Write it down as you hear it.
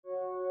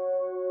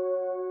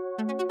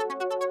Pure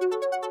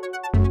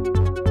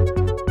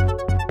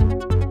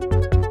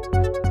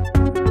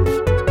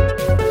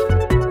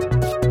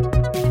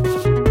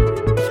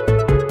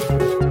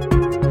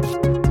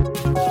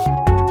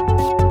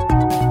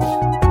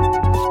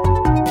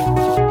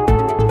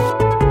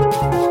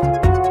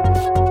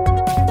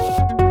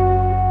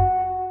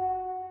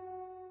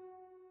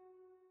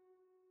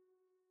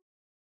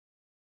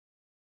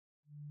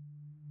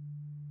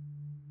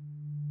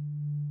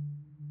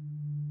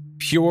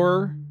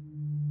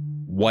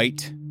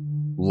white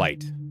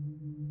light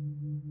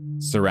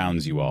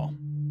surrounds you all.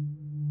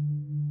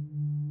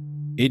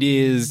 It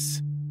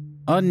is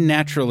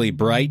unnaturally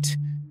bright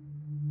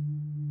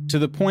to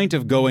the point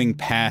of going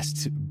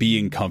past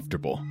being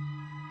comfortable.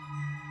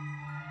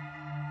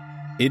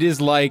 It is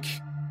like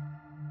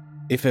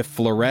if a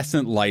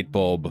fluorescent light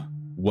bulb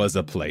was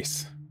a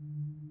place.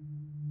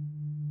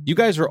 You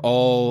guys are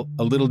all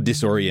a little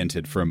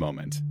disoriented for a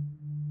moment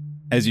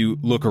as you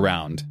look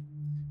around,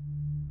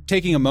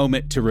 taking a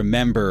moment to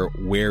remember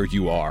where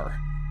you are.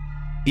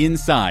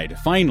 Inside,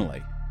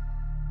 finally,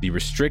 the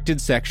restricted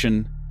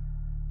section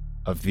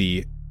of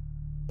the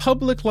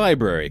public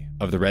library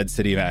of the Red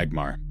City of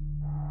Agmar.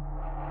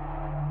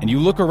 And you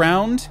look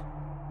around,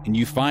 and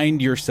you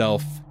find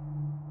yourself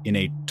in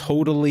a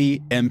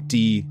totally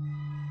empty,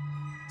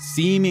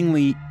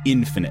 seemingly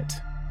infinite,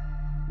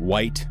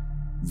 white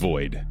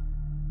void.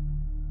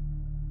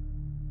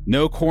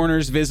 No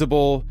corners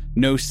visible,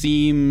 no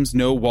seams,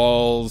 no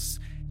walls.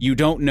 You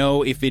don't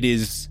know if it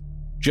is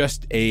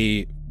just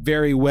a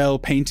very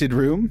well-painted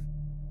room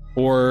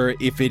or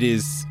if it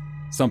is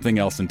something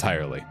else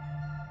entirely.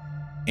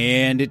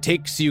 And it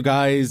takes you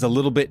guys a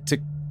little bit to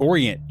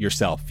orient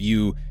yourself.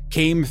 You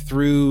came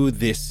through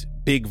this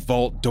big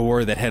vault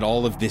door that had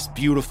all of this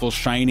beautiful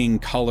shining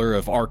color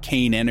of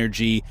arcane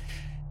energy,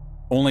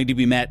 only to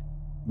be met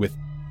with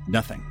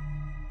nothing.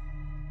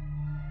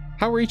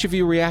 How are each of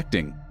you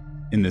reacting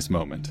in this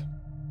moment?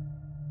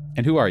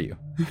 And who are you?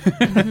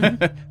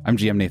 I'm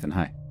GM Nathan.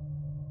 Hi.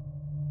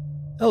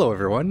 Hello,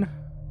 everyone.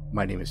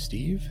 My name is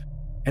Steve,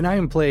 and I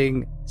am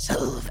playing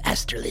Sylv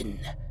Asterlin,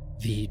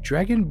 the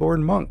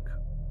Dragonborn monk,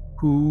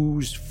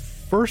 whose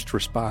first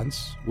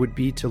response would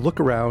be to look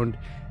around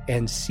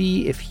and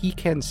see if he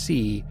can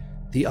see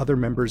the other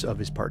members of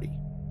his party.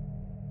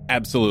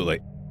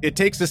 Absolutely. It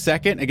takes a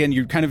second. Again,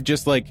 you're kind of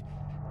just like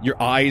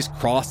your eyes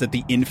cross at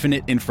the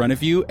infinite in front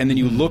of you, and then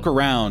you look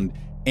around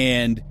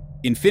and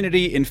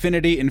infinity,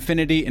 infinity,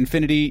 infinity,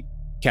 infinity,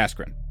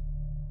 Kaskrin.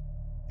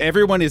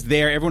 Everyone is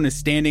there. Everyone is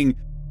standing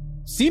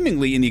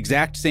seemingly in the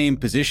exact same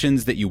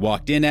positions that you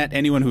walked in at.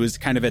 Anyone who is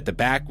kind of at the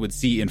back would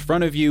see in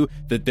front of you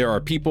that there are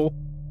people.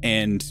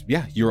 And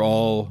yeah, you're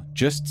all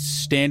just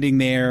standing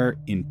there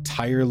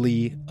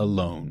entirely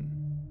alone.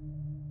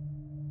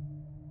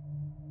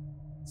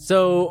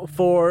 So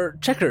for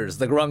Checkers,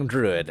 the Grung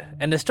Druid,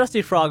 and his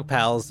trusty frog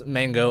pals,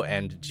 Mango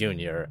and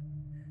Junior,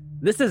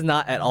 this is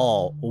not at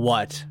all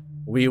what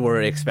we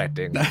were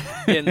expecting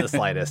in the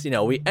slightest. You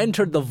know, we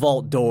entered the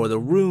vault door, the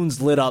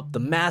runes lit up, the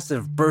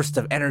massive burst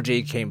of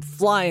energy came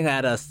flying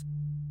at us,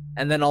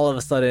 and then all of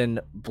a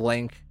sudden,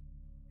 blank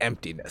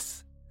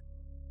emptiness.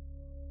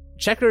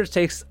 Checkers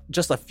takes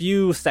just a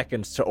few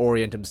seconds to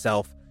orient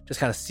himself, just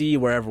kind of see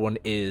where everyone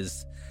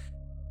is,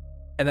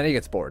 and then he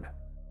gets bored.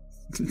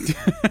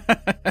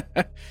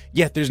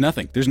 Yeah, there's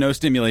nothing. There's no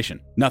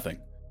stimulation. Nothing.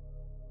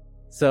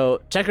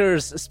 So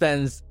Checkers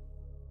spends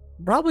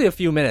probably a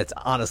few minutes,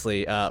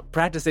 honestly,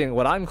 practicing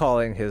what I'm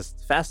calling his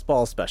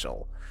fastball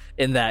special,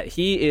 in that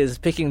he is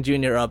picking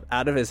Junior up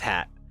out of his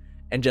hat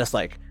and just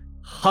like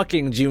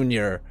hucking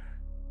Junior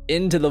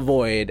into the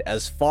void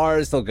as far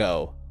as he'll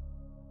go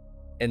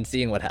and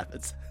seeing what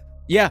happens.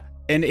 Yeah,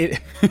 and it,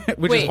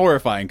 which is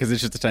horrifying because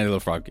it's just a tiny little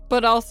frog.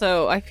 But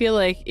also, I feel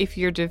like if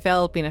you're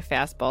developing a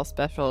fastball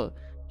special,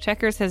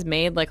 Checkers has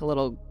made like a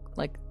little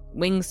like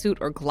wingsuit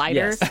or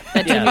glider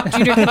that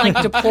Junior can like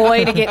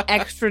deploy to get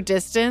extra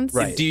distance.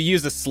 Right. Do you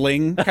use a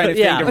sling kind of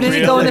thing to but does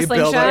really he go in a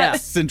build slingshot? up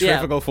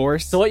centrifugal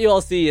force? So what you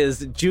all see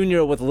is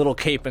Junior with a little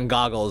cape and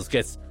goggles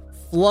gets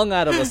flung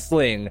out of a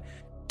sling,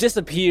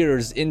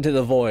 disappears into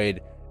the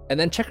void, and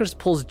then Checkers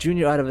pulls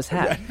Junior out of his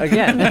hat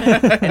again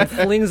and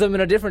flings him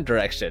in a different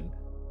direction.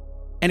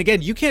 And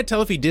again, you can't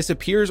tell if he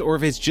disappears or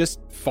if it's just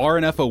far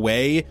enough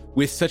away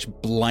with such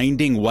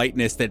blinding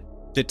whiteness that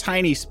the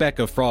tiny speck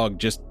of frog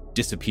just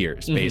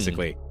disappears,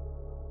 basically.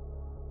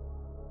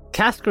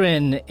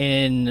 Kaskrin,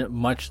 in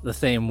much the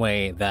same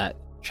way that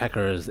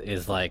Checkers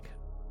is like,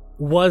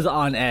 was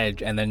on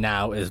edge and then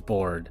now is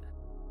bored.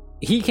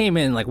 He came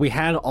in, like, we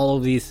had all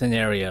of these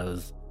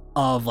scenarios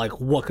of like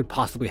what could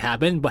possibly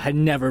happen, but had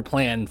never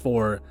planned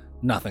for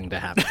nothing to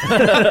happen.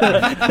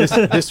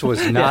 This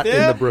was not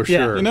in the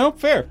brochure. You know,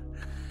 fair.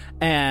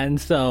 And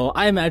so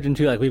I imagine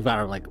too, like we've got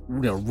our like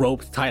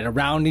ropes tied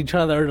around each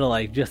other to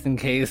like just in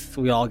case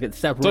we all get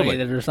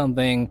separated or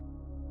something.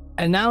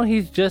 And now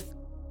he's just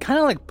kind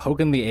of like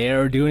poking the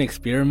air, doing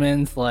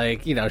experiments,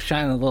 like, you know,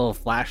 shining a little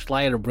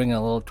flashlight or bringing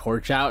a little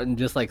torch out and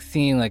just like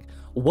seeing like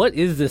what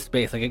is this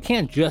space? Like it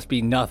can't just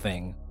be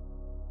nothing.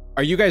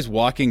 Are you guys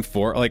walking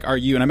for, like, are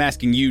you, and I'm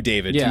asking you,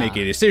 David, to make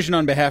a decision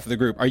on behalf of the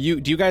group. Do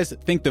you guys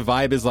think the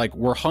vibe is like,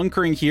 we're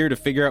hunkering here to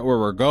figure out where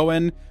we're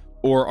going?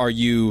 Or are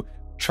you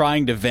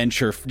trying to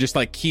venture, just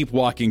like keep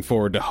walking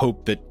forward to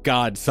hope that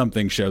God,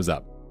 something shows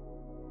up?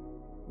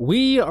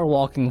 We are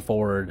walking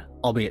forward,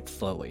 albeit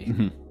slowly.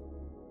 Mm-hmm.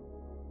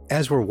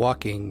 As we're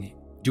walking,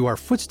 do our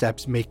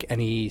footsteps make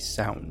any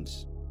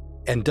sounds?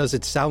 And does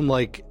it sound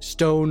like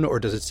stone, or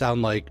does it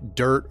sound like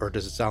dirt, or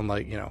does it sound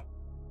like,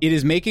 It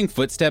is making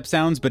footstep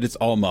sounds, but it's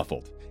all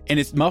muffled. And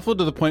it's muffled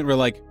to the point where,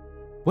 like,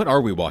 what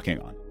are we walking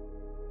on?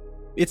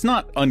 It's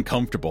not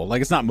uncomfortable.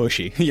 Like, it's not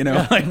mushy,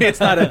 Like, it's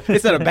not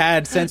a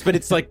bad sense, but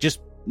it's like just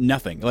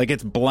nothing. Like,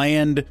 it's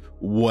bland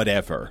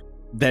whatever.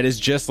 That is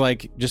just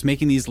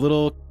making these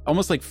little,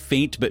 almost like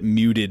faint but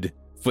muted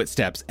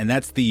footsteps. And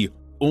that's the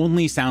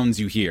only sounds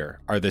you hear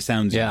are the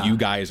sounds you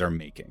guys are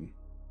making.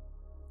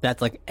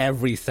 That's like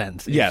every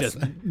sense. It's Yes. just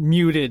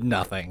muted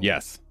nothing.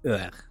 Yes.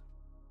 Ugh.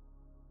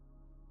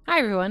 Hi,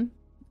 everyone.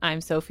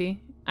 I'm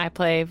Sophie. I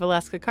play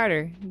Valeska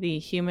Carter, the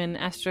human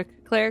Astric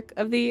cleric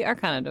of the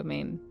Arcana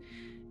domain.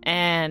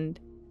 And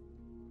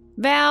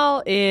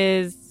Val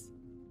is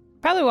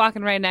probably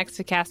walking right next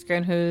to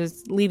Kaskrin,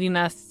 who's leading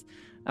us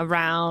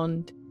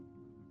around.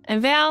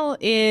 And Val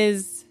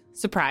is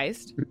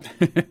surprised.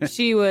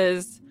 She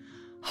was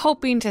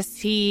hoping to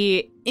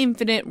see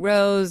infinite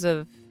rows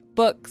of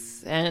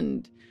books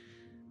and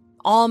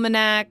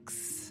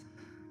almanacs,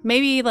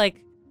 maybe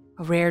like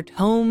a rare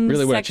tome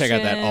Really want to section.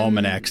 check out that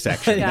almanac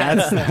section.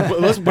 Yeah.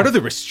 What are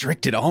the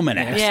restricted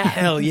almanacs? Yeah.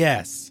 Hell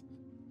yes.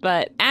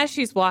 But as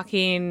she's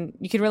walking,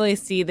 you can really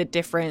see the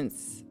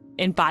difference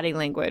in body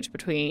language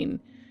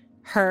between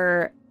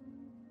her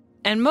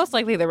and most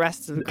likely the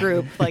rest of the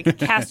group. Like,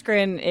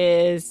 Kaskrin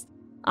is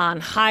on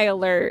high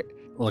alert,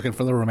 Looking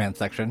for the romance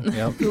section.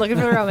 Yep. looking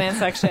for the romance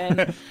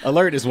section,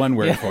 Alert is one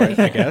word for it,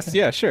 I guess.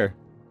 Yeah, sure.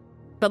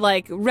 but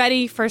like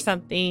ready for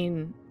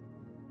something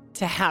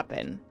to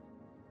happen.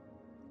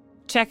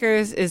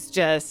 Checkers is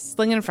just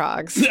slinging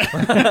frogs.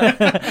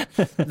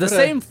 The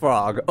same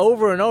frog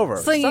over and over.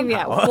 Slinging,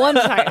 somehow.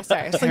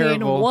 slinging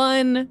Terrible.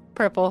 one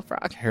purple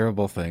frog.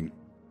 Terrible thing.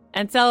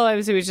 And so I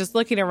was just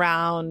looking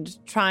around,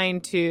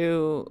 trying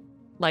to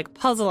like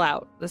puzzle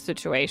out the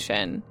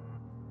situation.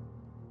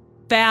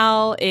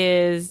 Val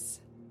is,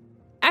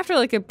 after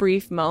like a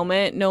brief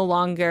moment, no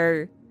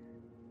longer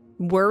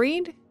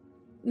worried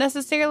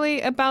necessarily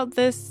about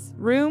this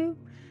room,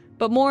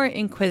 but more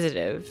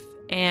inquisitive,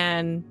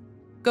 and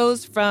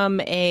goes from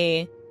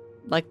a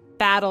like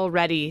battle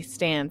ready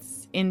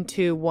stance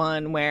into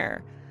one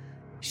where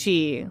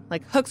she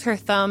like hooks her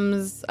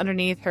thumbs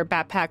underneath her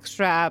backpack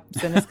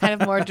straps and is kind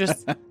of more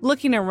just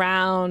looking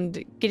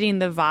around, getting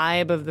the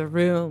vibe of the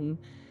room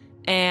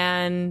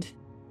and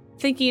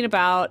thinking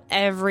about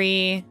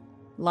every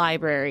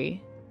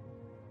library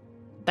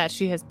that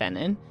she has been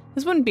in.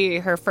 This wouldn't be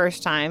her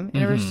first time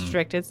in a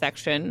restricted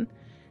section.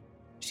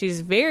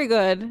 She's very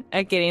good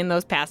at getting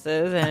those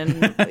passes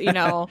and,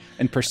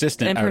 And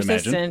persistent, I would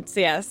imagine. persistence,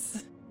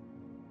 yes.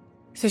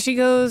 So she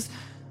goes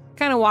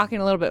kind of walking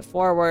a little bit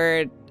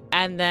forward,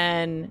 and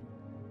then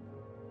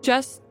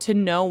just to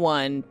no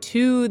one,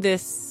 to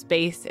this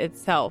space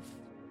itself,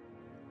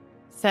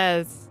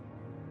 says,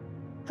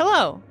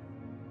 "Hello.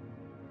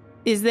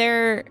 Is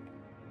there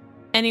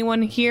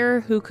anyone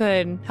here who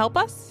could help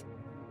us?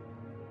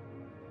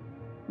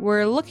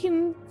 We're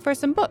looking for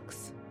some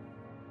books."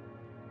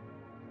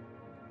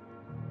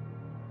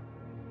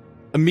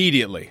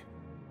 Immediately,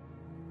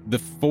 the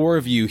four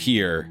of you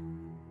hear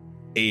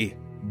a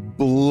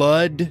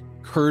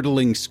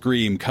blood-curdling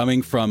scream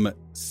coming from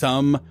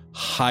some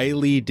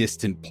highly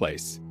distant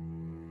place.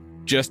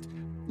 Just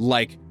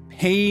like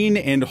pain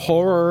and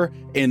horror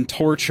and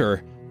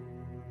torture,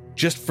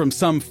 just from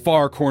some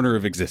far corner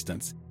of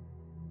existence.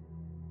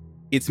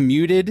 It's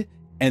muted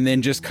and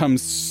then just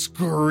comes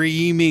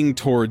screaming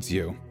towards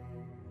you.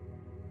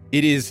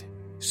 It is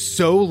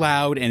so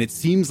loud, and it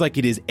seems like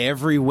it is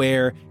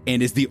everywhere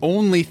and is the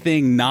only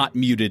thing not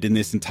muted in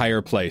this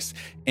entire place.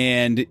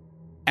 And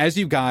as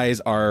you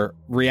guys are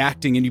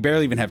reacting, and you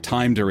barely even have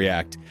time to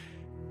react,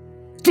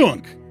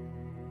 thunk!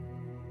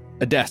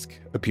 A desk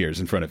appears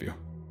in front of you.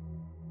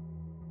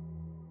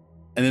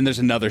 And then there's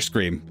another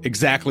scream,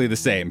 exactly the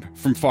same,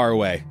 from far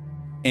away.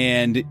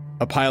 And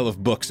a pile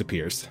of books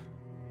appears.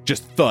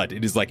 Just thud.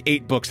 It is like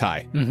 8 books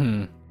high.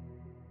 Mm-hmm.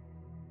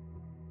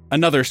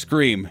 Another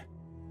scream.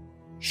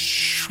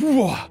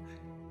 Shwa!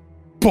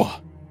 Bah!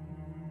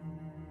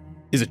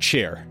 Is a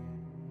chair.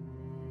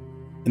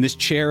 And this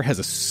chair has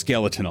a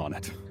skeleton on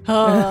it.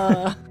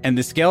 And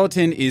the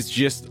skeleton is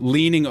just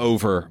leaning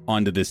over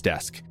onto this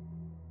desk.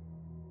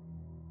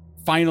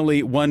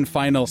 Finally, one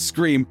final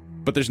scream,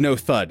 but there's no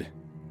thud.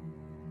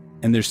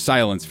 And there's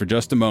silence for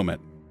just a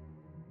moment.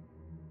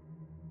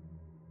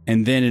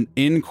 And then an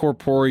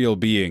incorporeal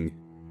being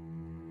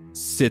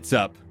sits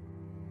up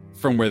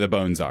from where the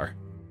bones are.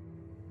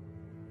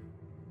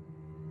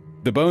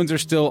 The bones are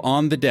still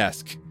on the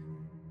desk,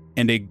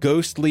 and a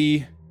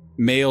ghostly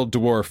male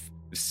dwarf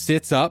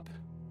sits up,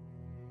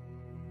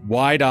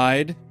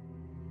 wide-eyed,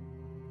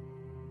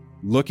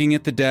 looking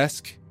at the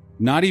desk,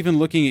 not even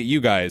looking at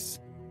you guys,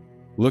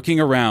 looking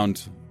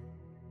around,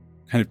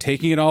 kind of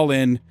taking it all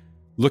in,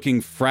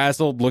 looking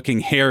frazzled, looking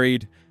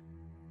harried,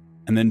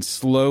 and then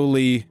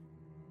slowly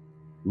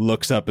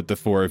looks up at the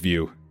four of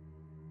you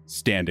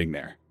standing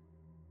there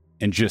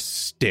and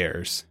just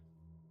stares.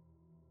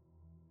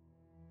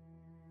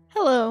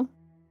 Hello.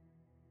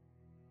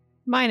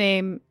 My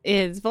name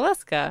is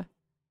Valeska.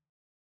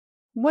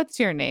 What's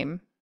your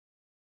name?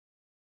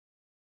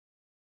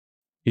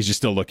 He's just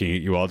still looking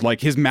at you all.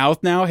 Like, his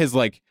mouth now has,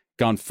 like,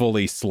 gone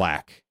fully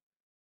slack.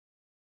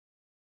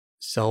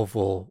 Selv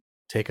will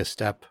take a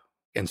step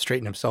and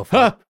straighten himself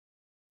up,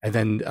 and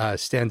then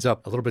stands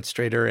up a little bit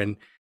straighter and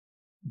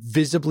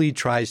visibly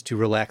tries to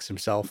relax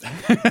himself.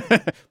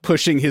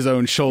 Pushing his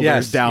own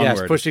shoulders downward.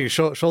 Yes, pushing his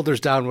shoulders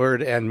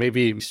downward and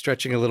maybe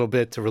stretching a little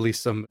bit to release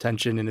some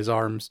tension in his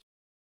arms.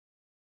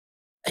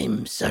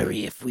 I'm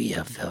sorry if we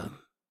have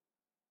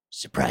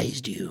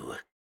surprised you.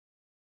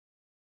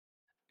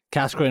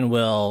 Cascarin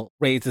will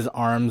raise his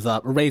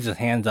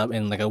hands up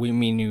in like a we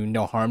mean you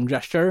no harm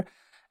gesture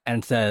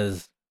and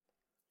says,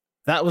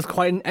 "That was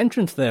quite an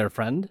entrance there,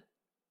 friend.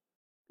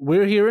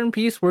 We're here in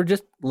peace. We're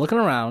just looking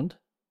around."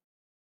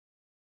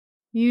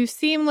 You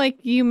seem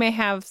like you may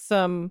have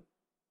some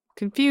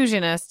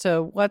confusion as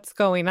to what's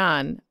going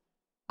on.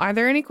 Are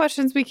there any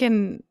questions we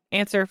can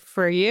answer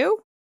for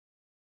you?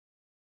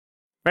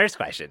 First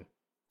question.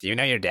 Do you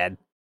know you're dead?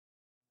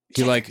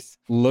 He, like,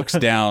 looks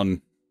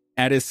down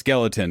at his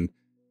skeleton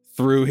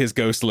through his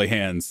ghostly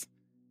hands,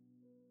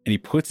 and he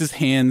puts his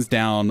hands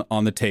down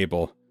on the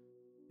table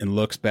and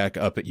looks back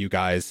up at you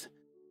guys.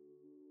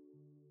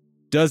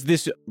 Does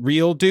this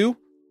real do?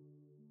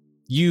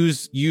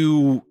 Use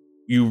you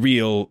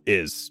real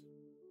is.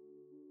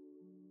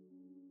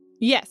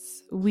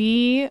 Yes,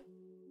 we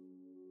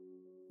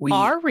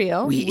are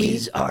real.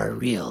 We are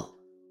real.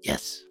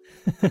 Yes.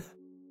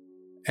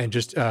 And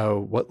just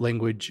what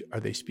language are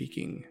they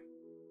speaking?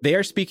 They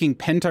are speaking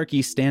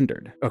Pentarchy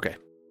Standard. Okay.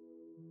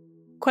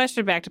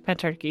 Question back to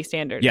Pentarchy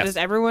Standard. Yes. Does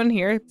everyone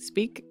here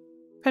speak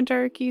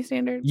Pentarchy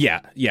Standard?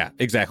 Yeah,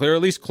 exactly. Or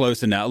at least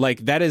close enough.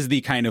 Like, that is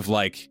the kind of,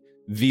 like,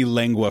 the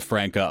lingua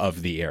franca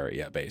of the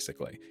area,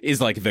 basically.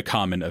 Is, like, the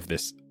common of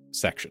this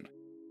section.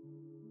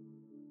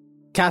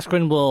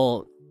 Cascarin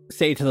will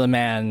say to the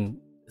man,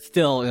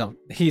 still,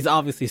 he's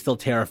obviously still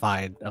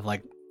terrified of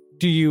like,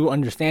 do you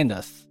understand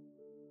us?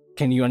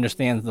 Can you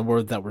understand the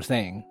words that we're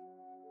saying?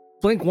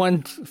 Blink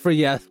once for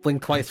yes,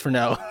 blink twice for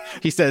no.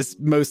 He says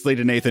mostly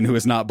to Nathan, who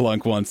has not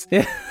blunk once.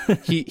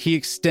 He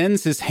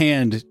extends his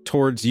hand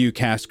towards you,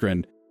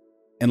 Cascarin,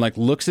 and like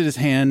looks at his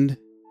hand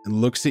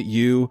and looks at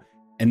you,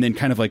 and then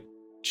kind of like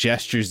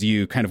gestures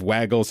you, kind of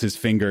waggles his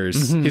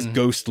fingers, his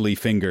ghostly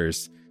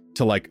fingers,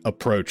 to like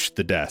approach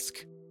the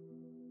desk.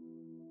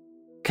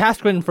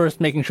 Cascarin,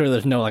 first making sure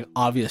there's no like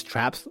obvious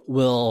traps,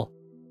 will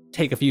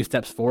take a few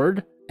steps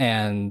forward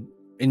and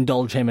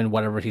indulge him in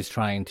whatever he's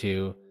trying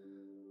to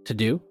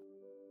do.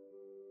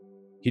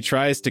 He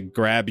tries to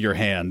grab your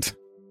hand,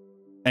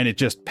 and it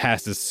just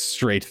passes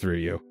straight through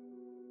you.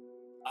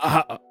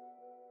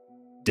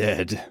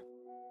 Dead.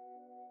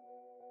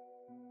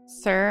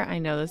 Sir, I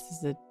know this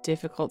is a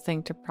difficult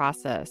thing to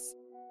process.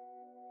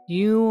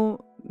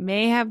 You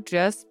may have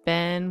just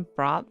been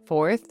brought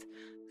forth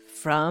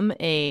from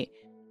a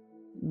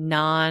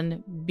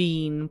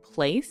non-being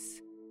place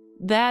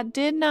that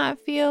did not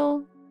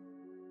feel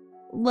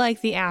like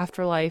the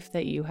afterlife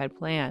that you had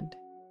planned.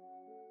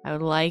 I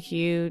would like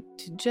you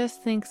to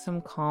just think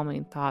some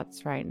calming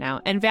thoughts right now.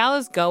 And Val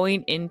is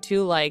going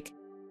into like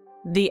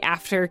the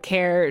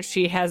aftercare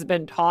she has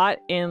been taught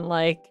in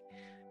like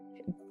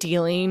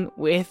dealing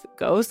with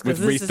ghosts, because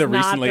this is the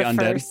not recently the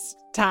undead. first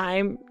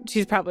time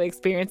she's probably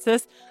experienced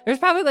this. There's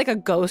probably like a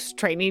ghost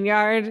training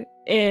yard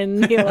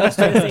in the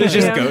Illustrious There's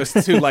just Atrium.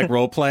 ghosts who like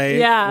role play,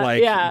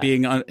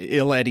 being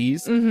ill at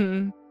ease.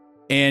 Mm-hmm.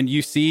 And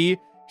you see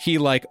he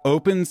like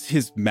opens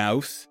his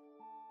mouth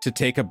to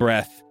take a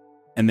breath,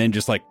 and then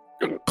just like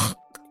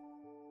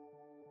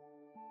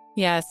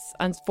Yes,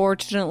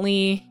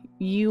 unfortunately,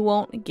 you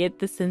won't get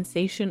the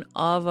sensation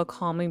of a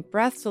calming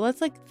breath. So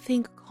let's like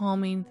think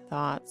calming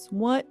thoughts.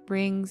 What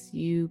brings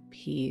you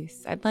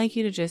peace? I'd like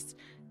you to just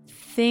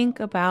think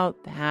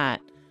about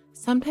that.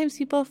 Sometimes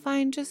people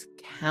find just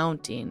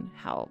counting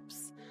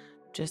helps.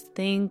 Just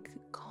think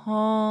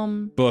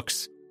calm.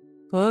 books.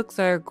 Books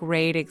are a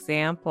great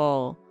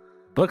example.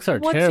 Books are a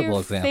What's terrible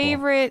your example.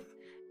 favorite?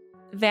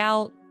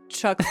 Val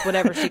chucks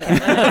whatever she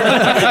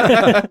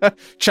can.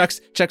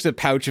 chucks a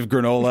pouch of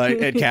granola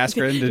at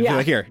Cascarin to be Yeah.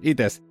 like, here, eat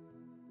this.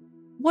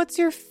 What's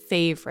your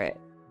favorite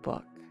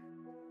book?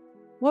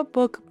 What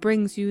book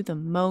brings you the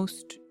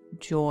most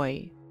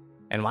joy?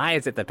 And why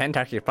is it the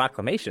Pentarchy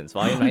Proclamations,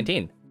 Volume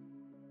 19?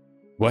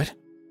 What?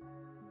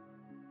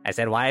 I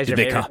said, why is Did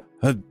your they favorite?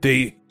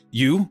 come?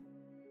 You?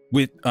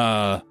 With,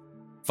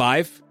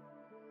 5?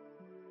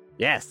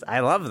 Yes, I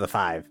love the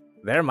 5.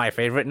 They're my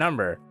favorite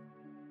number.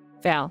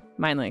 Val,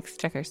 mind links,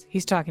 checkers.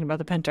 He's talking about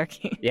the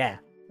Pentarchy. Yeah.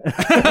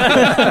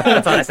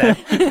 That's what I said.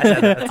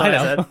 That's what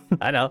I said.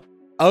 I know.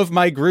 Of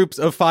my groups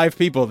of 5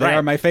 people, they Right.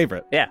 are my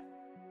favorite. Yeah.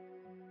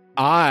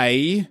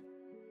 I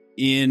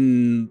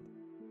in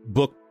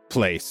book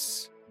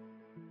place.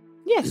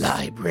 Yes.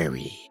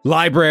 Library.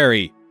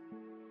 Library.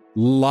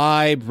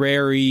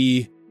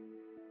 Library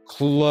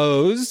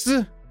close.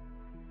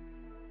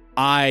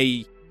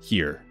 I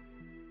hear.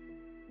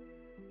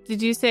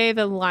 Did you say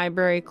the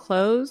library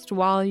closed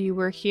while you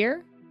were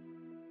here?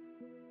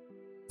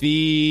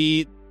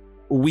 The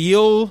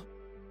wheel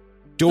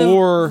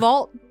door. The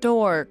vault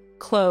door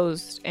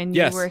closed, and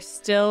Yes. you were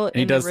still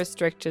he in does- the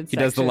restricted He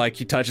section. does the like,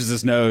 he touches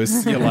his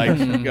nose, you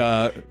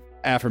know,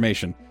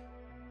 affirmation.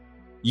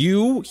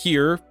 You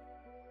hear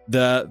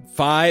the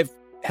 5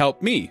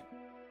 help me.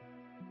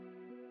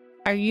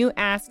 Are you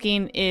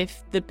asking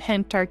if the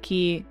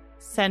Pentarchy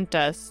sent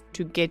us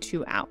to get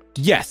you out?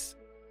 Yes.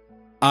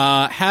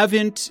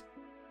 Haven't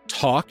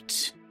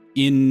talked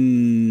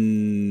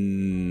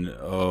in.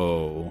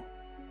 Oh.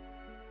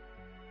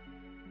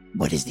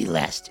 What is the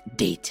last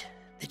date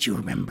that you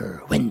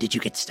remember? When did you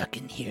get stuck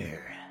in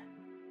here?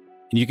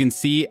 And you can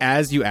see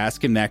as you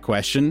ask him that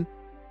question,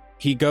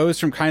 he goes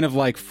from kind of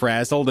like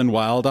frazzled and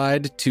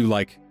wild-eyed to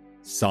like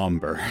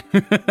somber,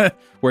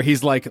 where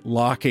he's like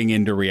locking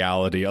into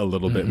reality a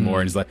little bit more.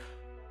 And he's like,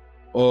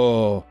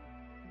 oh,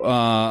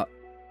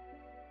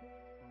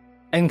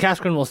 And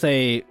Kaskrin will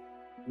say,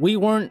 we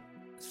weren't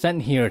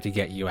sent here to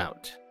get you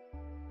out.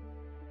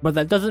 But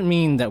that doesn't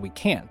mean that we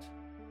can't.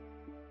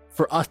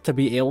 For us to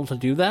be able to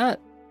do that,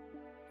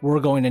 we're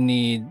going to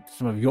need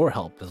some of your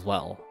help as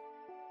well.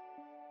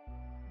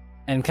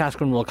 And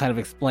Kaskrin will kind of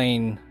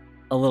explain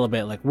a little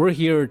bit, like, we're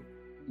here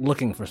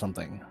looking for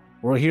something.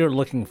 We're here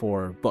looking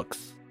for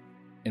books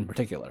in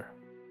particular.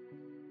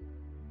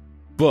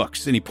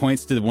 books. And he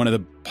points to one of the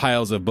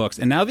piles of books.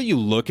 And now that you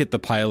look at the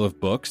pile of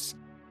books,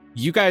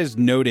 you guys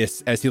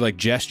notice as he like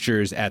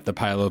gestures at the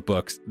pile of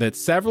books that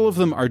several of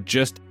them are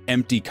just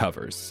empty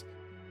covers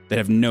that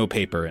have no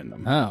paper in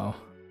them. Oh.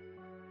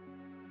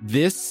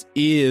 This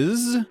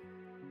is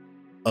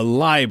a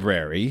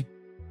library.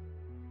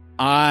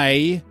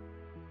 I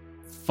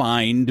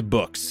find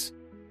books.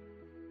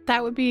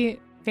 That would be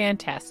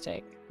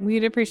fantastic.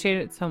 We'd appreciate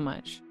it so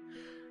much.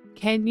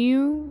 Can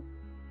you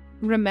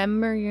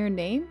remember your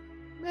name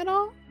at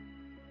all?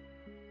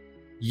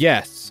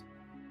 Yes.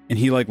 And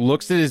he like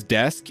looks at his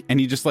desk and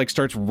he just like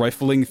starts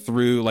rifling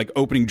through, like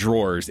opening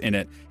drawers in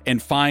it,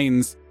 and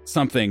finds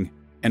something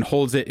and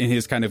holds it in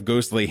his kind of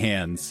ghostly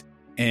hands.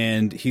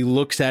 And he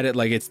looks at it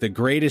like it's the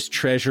greatest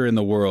treasure in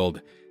the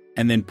world,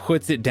 and then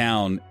puts it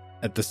down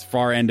at the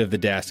far end of the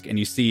desk. And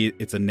you see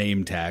it's a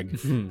name tag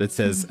that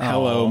says,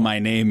 "Hello, Aw. my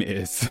name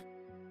is."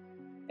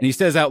 And he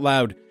says out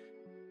loud,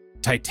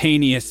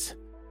 "Titanius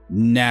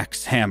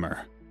Nax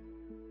Hammer."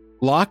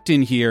 Locked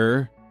in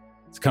here.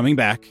 It's coming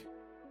back.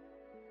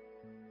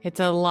 It's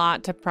a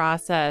lot to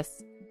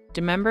process.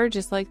 Remember,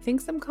 just like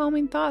think some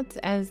calming thoughts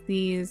as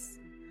these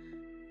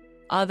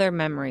other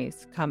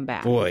memories come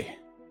back. Boy.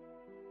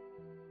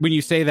 When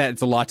you say that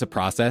it's a lot to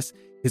process,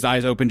 his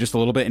eyes open just a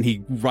little bit and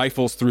he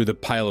rifles through the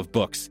pile of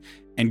books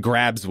and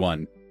grabs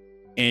one.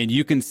 And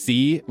you can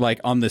see like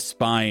on the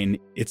spine,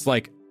 it's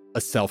like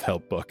a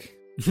self-help book.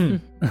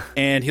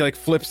 And he like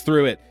flips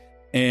through it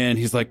and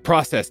he's like,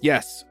 process,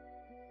 yes.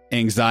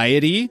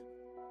 Anxiety,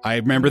 I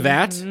remember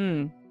that.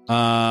 Mhm.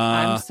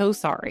 I'm so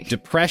sorry.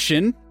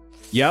 Depression,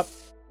 yep.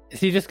 Is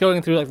he just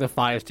going through like the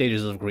 5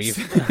 stages of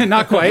grief?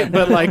 Not quite,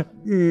 but like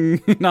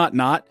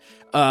not.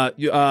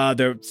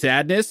 The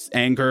sadness,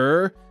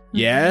 anger,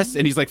 yes.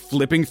 And he's like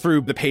flipping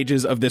through the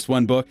pages of this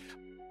one book.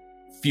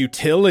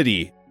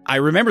 Futility, I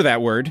remember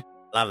that word.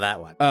 Love that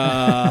one.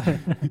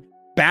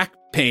 Back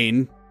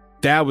pain,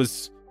 that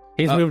was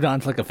He's moved on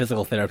to like a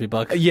physical therapy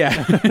book.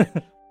 yeah.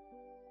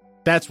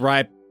 That's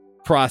right.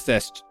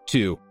 Processed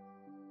too.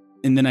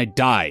 And then I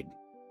died.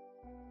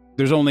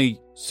 There's only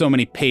so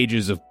many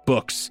pages of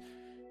books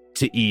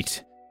to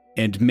eat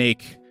and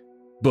make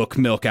book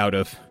milk out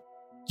of.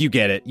 You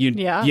get it.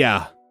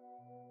 Yeah.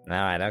 No,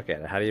 I don't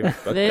get it. How do you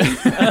book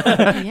This,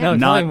 No,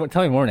 Not-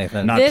 tell me more,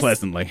 Nathan. Not This-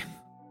 pleasantly.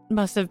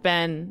 must have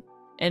been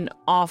an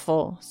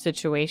awful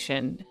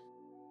situation.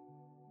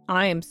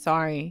 I am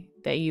sorry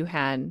that you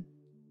had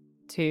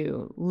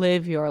to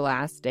live your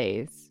last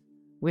days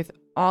with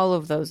all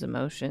of those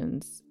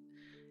emotions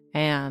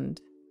and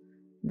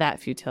that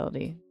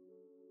futility.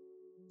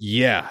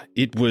 Yeah,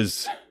 it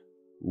was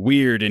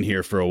weird in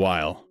here for a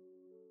while.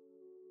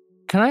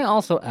 Can I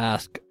also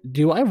ask,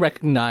 do I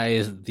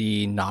recognize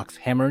the Nox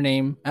Hammer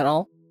name at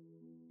all?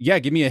 Yeah,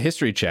 give me a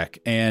history check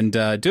and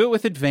do it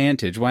with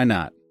advantage. Why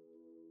not?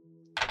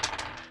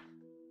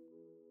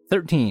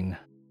 13.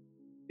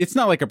 It's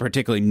not like a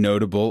particularly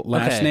notable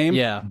last Okay, name.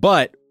 yeah.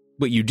 But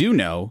what you do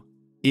know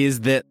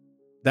is that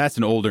that's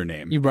an older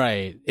name. You're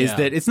right. Is yeah.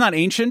 that it's not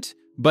ancient,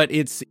 but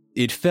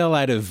it fell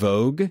out of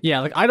vogue. Yeah,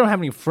 like I don't have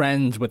any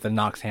friends with the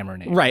Nox Hammer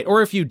name. Right.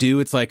 Or if you do,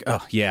 it's like,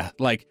 oh yeah,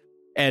 like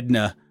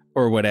Edna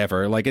or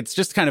whatever. Like it's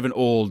just kind of an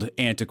old,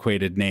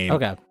 antiquated name.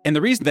 Okay. And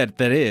the reason that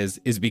is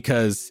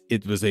because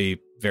it was a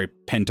very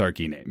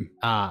Pentarchy name.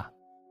 Ah.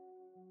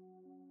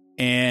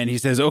 And he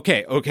says,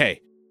 okay,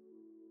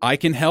 I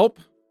can help.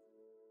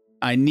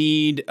 I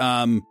need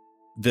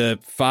The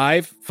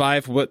five,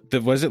 what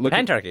was it? Look,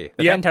 Pentarchy.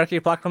 The Yep.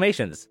 Pentarchy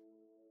proclamations.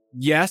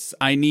 Yes,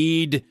 I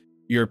need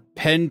your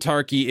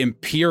Pentarchy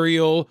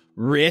Imperial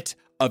Writ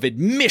of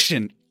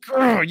Admission.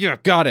 Oh, yeah,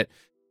 got it.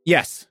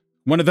 Yes,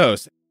 one of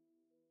those.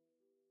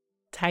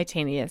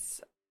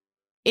 Titanius,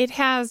 it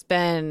has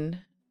been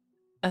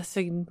a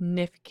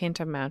significant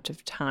amount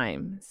of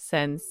time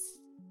since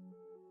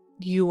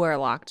you were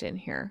locked in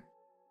here.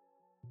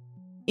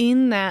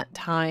 In that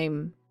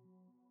time,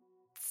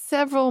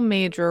 several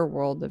major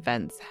world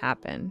events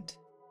happened.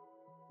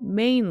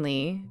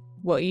 Mainly,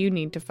 what you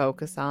need to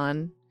focus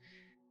on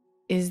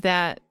is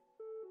that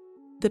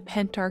the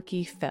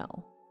Pentarchy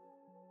fell.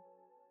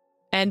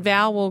 And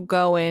Val will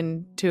go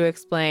in to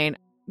explain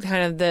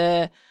kind of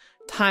the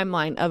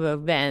timeline of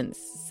events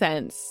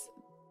since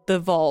the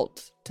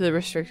vault to the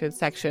restricted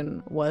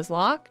section was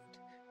locked,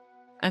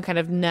 and kind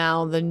of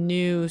now the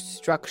new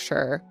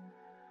structure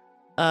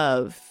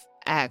of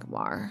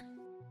Agmar.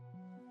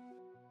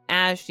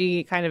 As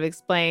she kind of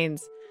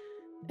explains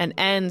and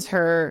ends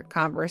her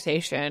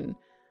conversation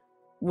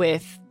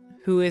with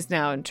who is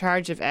now in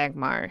charge of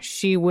Agmar,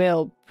 she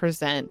will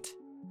present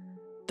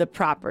the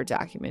proper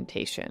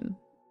documentation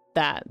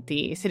that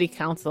the city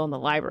council and the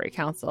library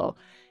council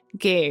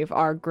gave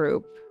our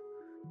group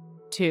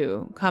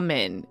to come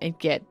in and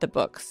get the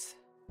books.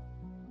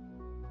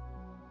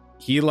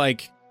 He,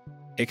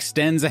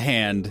 extends a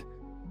hand,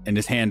 and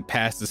his hand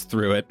passes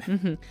through it.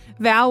 Mm-hmm.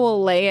 Val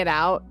will lay it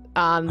out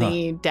on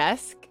the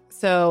desk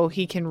so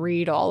he can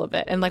read all of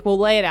it. And, we'll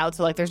lay it out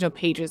so, there's no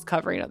pages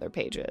covering other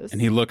pages. And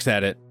he looks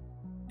at it,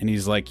 and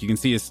he's like, you can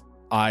see his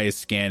eyes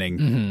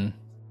scanning.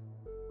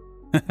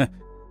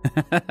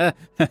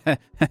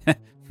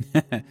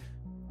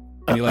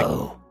 And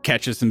he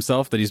catches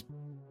himself that he's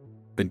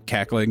been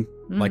cackling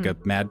like a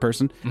mad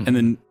person. And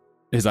then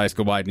his eyes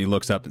go wide and he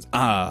looks up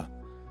and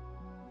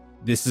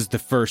this is the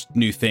first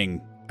new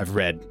thing I've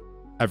read.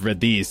 I've read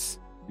these.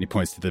 And he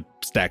points to the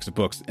stacks of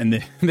books.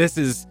 And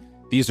these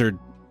are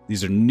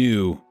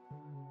new.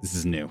 This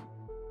is new.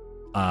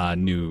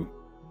 New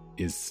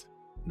is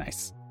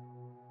nice.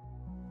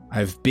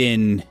 I've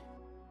been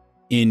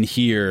in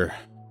here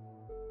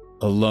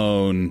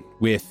alone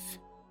with...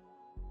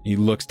 He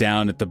looks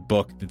down at the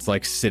book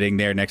that's sitting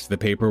there next to the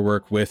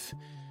paperwork with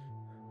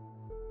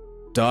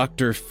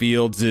Dr.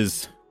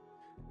 Fields'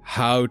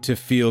 How to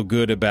Feel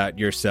Good About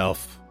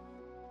Yourself.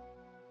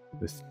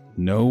 With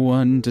no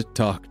one to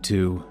talk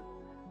to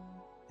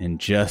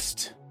and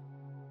just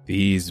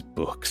these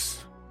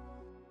books.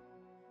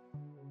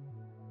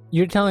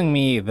 You're telling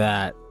me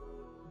that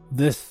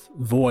this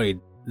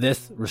void,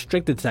 this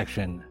restricted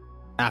section,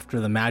 after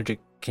the magic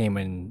came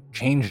and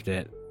changed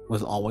it,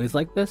 was always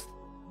like this?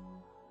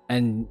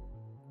 And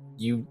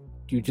you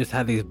just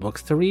had these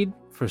books to read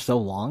for so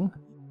long?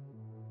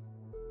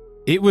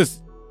 It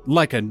was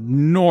like a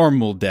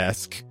normal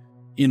desk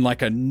in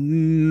a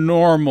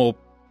normal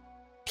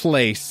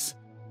place.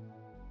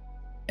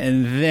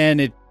 And then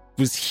it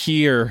was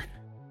here.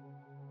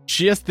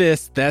 Just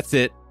this, that's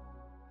it.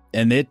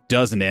 And it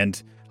doesn't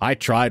end. I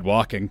tried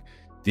walking.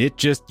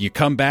 You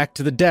come back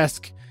to the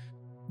desk.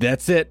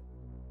 That's it.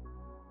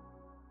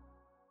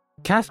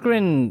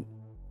 Kaskrin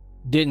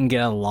didn't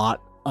get a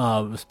lot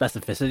of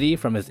specificity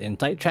from his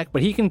insight check,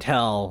 but he can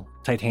tell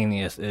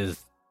Titanius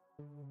is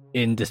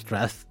in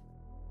distress.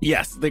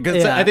 Yes,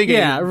 because I think it's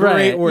a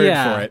great word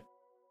for it.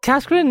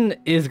 Kaskrin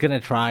is gonna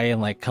try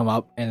and come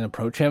up and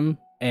approach him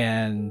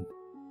and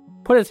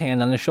put his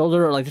hand on his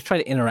shoulder, or just try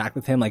to interact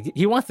with him.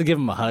 He wants to give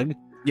him a hug.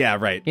 Yeah,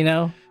 right. You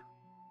know?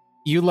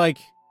 You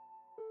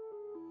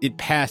it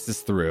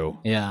passes through.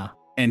 Yeah.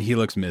 And he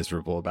looks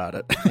miserable about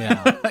it.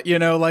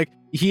 Yeah.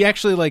 He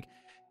actually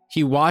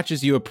he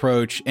watches you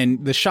approach,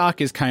 and the shock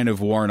is kind of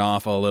worn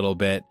off a little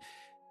bit,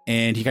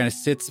 and he kind of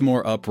sits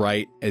more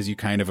upright as you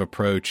kind of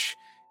approach,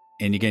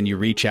 and again, you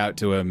reach out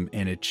to him,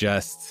 and it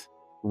just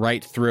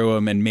right through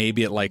him, and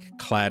maybe it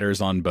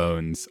clatters on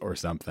bones or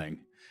something,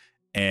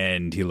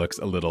 and he looks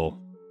a little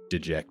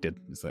dejected.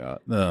 He's like,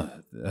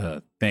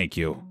 thank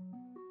you.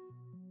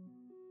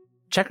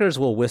 Checkers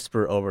will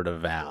whisper over to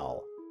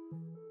Val.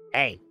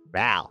 Hey,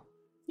 Val.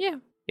 Yeah.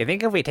 You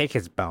think if we take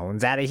his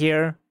bones out of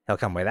here, he'll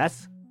come with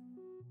us?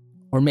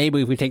 Or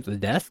maybe if we take the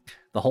desk,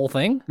 the whole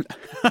thing?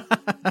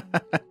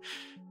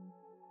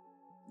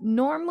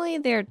 Normally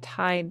they're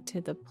tied to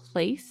the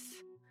place,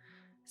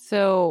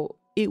 so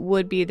it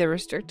would be the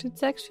restricted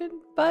section,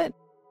 but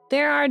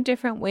there are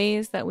different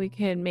ways that we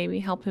can maybe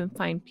help him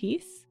find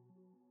peace.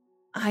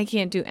 I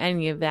can't do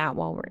any of that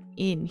while we're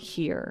in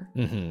here.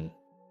 Mm-hmm.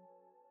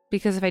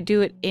 Because if I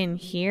do it in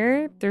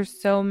here,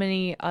 there's so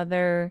many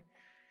other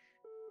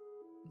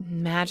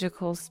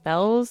magical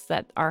spells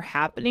that are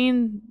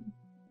happening.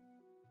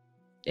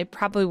 It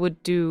probably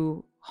would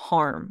do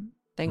harm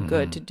than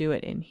good to do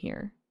it in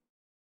here.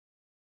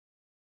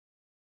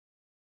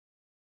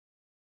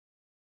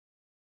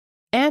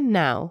 And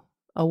now,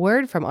 a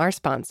word from our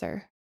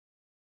sponsor.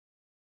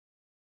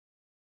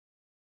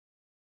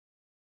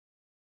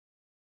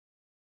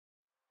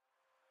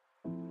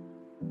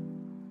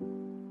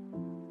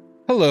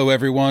 Hello,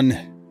 everyone.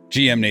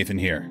 GM Nathan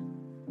here,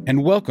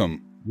 and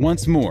welcome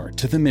once more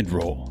to the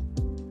mid-roll.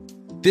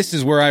 This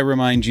is where I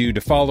remind you to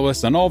follow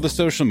us on all the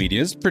social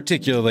medias,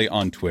 particularly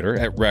on Twitter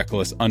at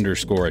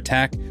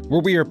reckless_attack,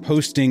 where we are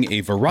posting a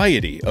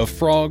variety of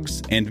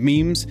frogs and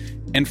memes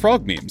and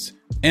frog memes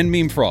and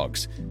meme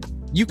frogs.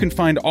 You can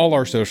find all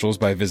our socials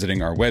by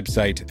visiting our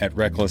website at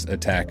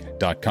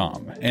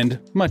recklessattack.com and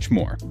much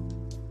more.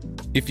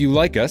 If you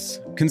like us,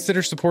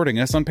 consider supporting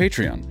us on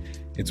Patreon.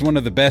 It's one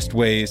of the best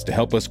ways to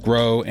help us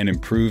grow and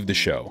improve the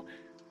show.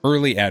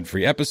 Early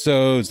ad-free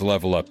episodes,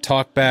 level up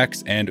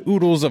talkbacks, and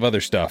oodles of other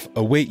stuff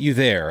await you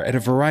there at a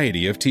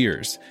variety of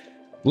tiers.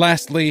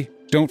 Lastly,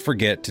 don't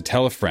forget to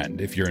tell a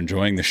friend if you're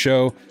enjoying the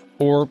show,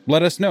 or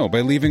let us know by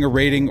leaving a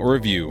rating or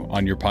review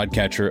on your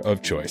podcatcher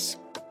of choice.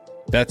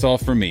 That's all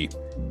from me.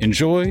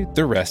 Enjoy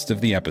the rest of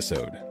the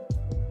episode.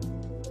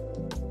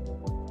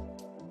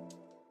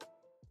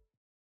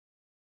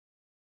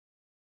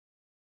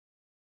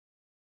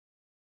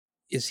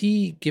 Is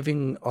he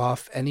giving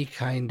off any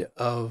kind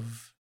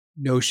of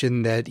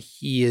notion that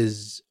he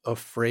is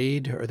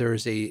afraid, or there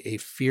is a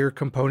fear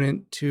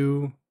component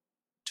to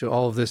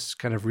all of this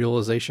kind of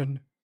realization?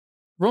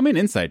 Roll me an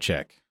insight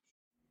check.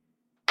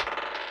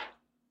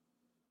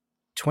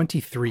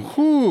 23.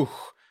 Whew.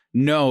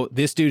 No,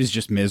 this dude is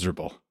just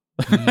miserable.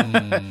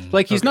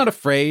 Like, he's not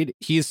afraid.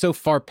 He is so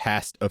far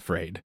past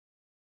afraid.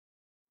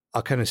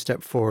 I'll kind of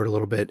step forward a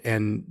little bit,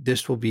 and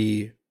this will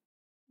be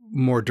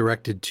more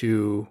directed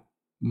to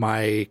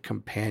my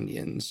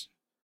companions.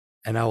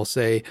 And I will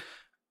say,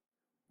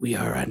 We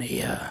are on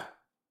a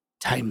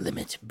time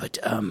limit, but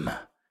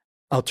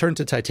I'll turn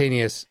to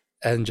Titanius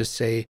and just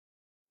say,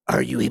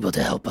 are you able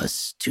to help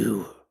us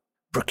to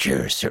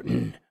procure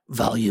certain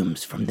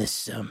volumes from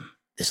this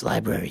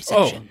library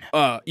section?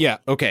 Yeah,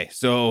 okay.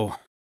 So,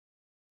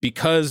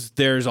 because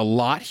there's a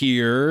lot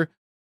here,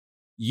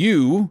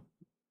 you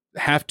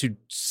have to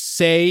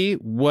say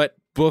what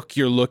book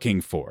you're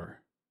looking for.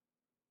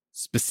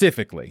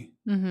 Specifically.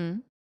 Mm-hmm.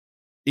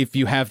 If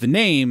you have the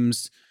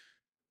names,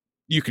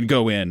 you can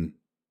go in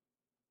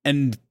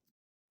and,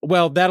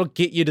 well, that'll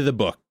get you to the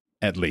book,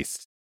 at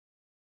least.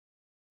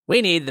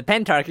 We need the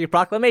Pentarchy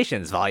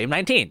Proclamations, Volume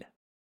 19.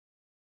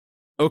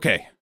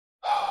 Okay.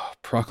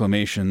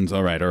 Proclamations.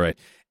 All right.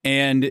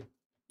 And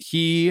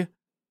he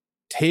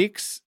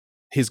takes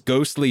his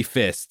ghostly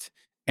fist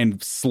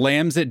and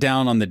slams it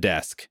down on the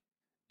desk,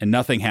 and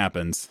nothing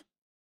happens.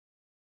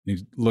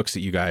 He looks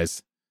at you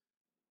guys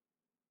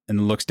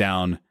and looks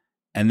down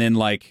and then,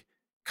 like,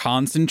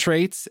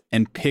 concentrates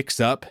and picks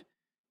up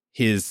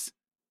his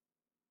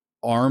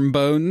arm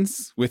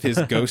bones with his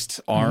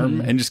ghost arm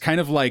and just kind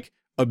of, like,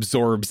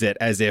 absorbs it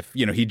as if,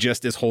 you know, he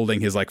just is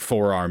holding his, like,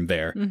 forearm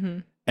there. Mm-hmm.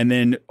 And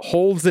then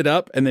holds it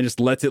up and then just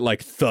lets it,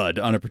 like, thud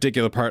on a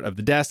particular part of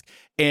the desk.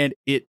 And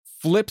it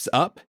flips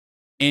up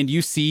and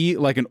you see,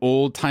 like, an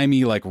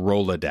old-timey, like,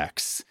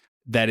 Rolodex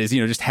that is,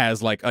 you know, just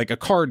has, like a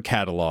card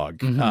catalog,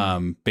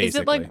 basically. Is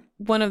it like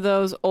one of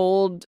those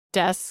old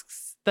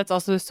desks that's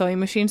also a sewing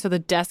machine, so the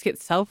desk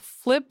itself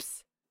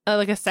flips?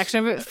 Like a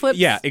section of it flips?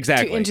 Yeah,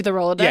 exactly. Into the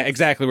Rolodex? Yeah,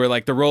 exactly. Where,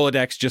 like, the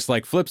Rolodex just,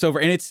 like, flips over,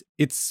 and it's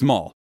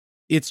small.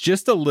 It's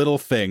just a little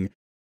thing.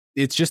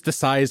 It's just the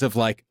size of,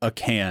 like, a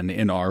can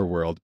in our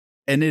world.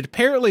 And it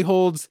apparently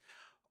holds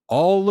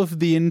all of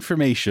the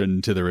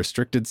information to the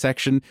restricted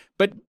section,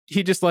 but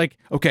he just, like,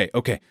 okay.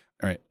 All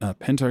right,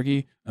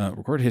 Pentarchy,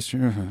 recorded history,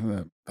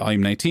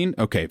 volume 19.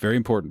 Okay, very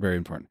important.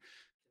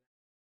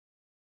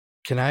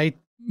 can I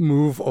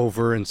move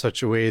over in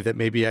such a way that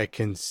maybe I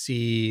can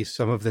see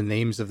some of the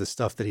names of the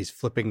stuff that he's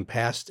flipping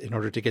past in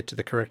order to get to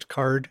the correct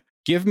card?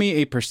 Give me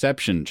a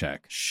perception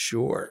check.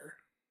 Sure.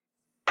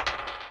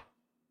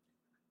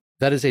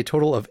 That is a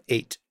total of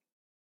 8.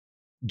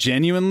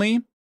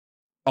 Genuinely,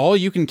 all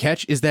you can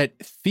catch is that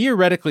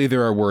theoretically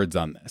there are words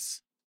on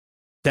this.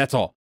 That's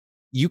all.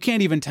 You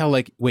can't even tell,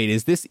 like, wait,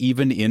 is this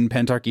even in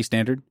Pentarchy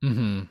Standard?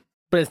 Mm-hmm.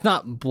 But it's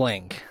not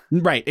blank.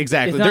 Right,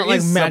 exactly. It's not There like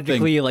is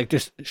magically like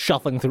just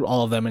shuffling through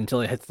all of them until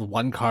it hits the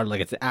one card.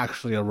 Like it's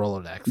actually a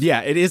Rolodex.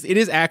 Yeah, it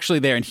is actually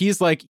there. And he's,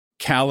 like,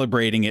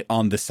 calibrating it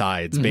on the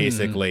sides,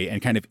 basically,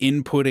 and kind of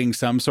inputting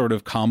some sort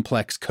of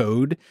complex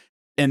code.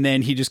 And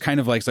then he just kind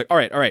of like, all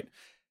right.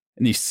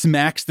 And he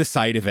smacks the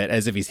side of it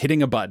as if he's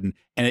hitting a button.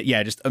 And it,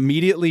 just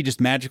immediately just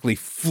magically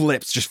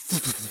flips.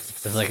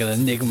 It's like an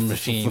Enigma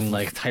machine,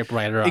 like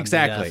typewriter on the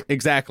desk.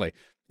 Exactly.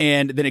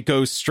 And then it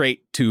goes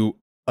straight to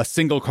a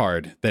single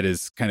card that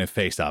is kind of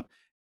face up.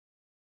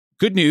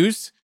 Good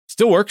news,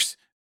 still works.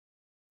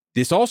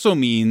 This also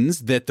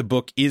means that the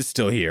book is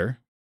still here.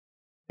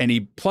 And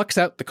he plucks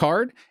out the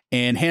card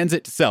and hands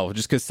it to Selv,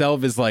 just because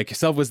Selv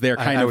was there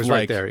kind of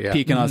like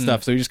peeking on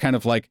stuff. So he just kind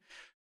of like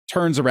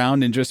turns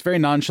around and just very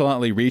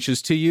nonchalantly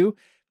reaches to you.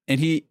 And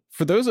he,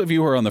 for those of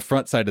you who are on the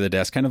front side of the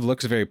desk, kind of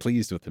looks very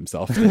pleased with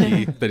himself.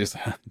 That is,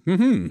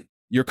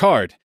 your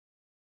card.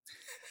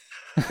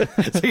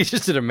 So he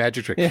just did a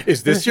magic trick. Yeah.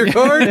 Is this your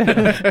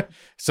card?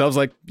 So I was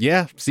like,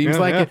 yeah, seems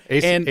like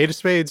it. Eight of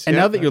spades. And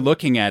now that you're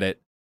looking at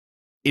it,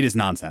 it is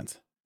nonsense.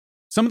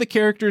 Some of the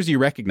characters you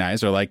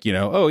recognize are like, you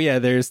know, oh yeah,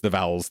 there's the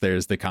vowels,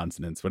 there's the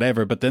consonants,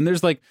 whatever. But then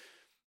there's like,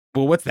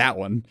 well, what's that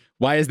one?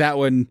 Why is that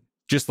one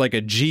just like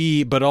a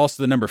G, but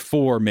also the number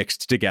 4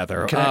 mixed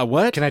together.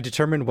 What? Can I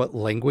determine what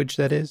language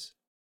that is?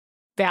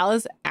 Val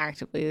is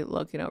actively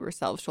looking over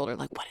Selv's shoulder,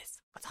 like,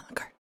 what's on the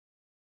card?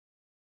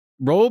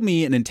 Roll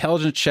me an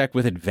intelligence check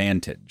with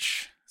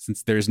advantage,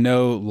 since there's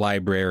no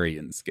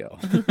librarian skill.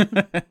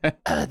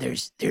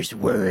 There's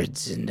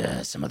words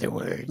and some other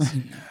words.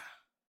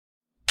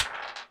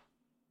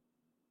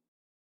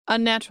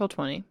 Unnatural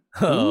 20.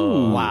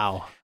 Oh, Ooh.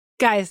 Wow.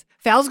 Guys,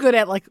 Val's good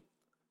at like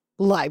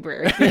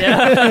library.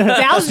 Yeah.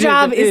 Val's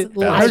job is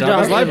Val's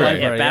job is library.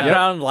 Yeah,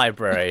 background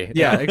library.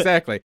 Yeah,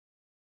 exactly.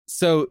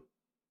 So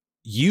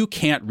you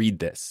can't read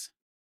this.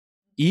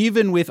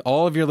 Even with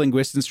all of your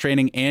linguistics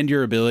training and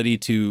your ability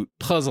to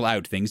puzzle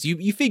out things,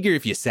 you figure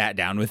if you sat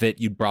down with it,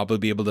 you'd probably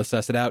be able to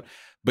suss it out.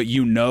 But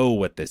you know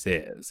what this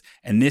is.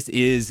 And this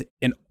is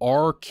an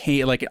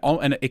arcane, like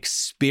an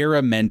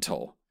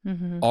experimental,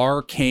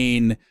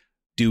 arcane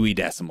Dewey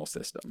Decimal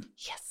System.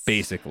 Yes.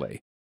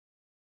 Basically.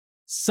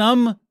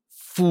 Some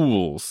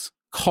fools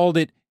called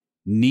it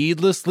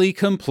needlessly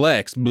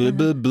complex, blah,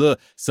 blah, blah.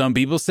 Some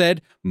people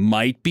said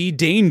might be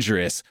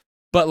dangerous.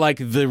 But like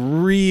the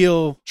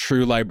real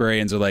true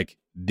librarians are like,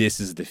 this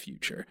is the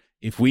future.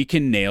 If we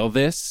can nail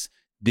this,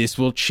 this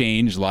will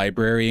change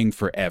librarying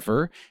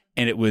forever.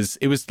 And it was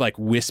like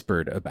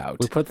whispered about.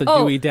 We put the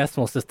Dewey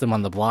Decimal System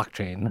on the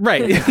blockchain.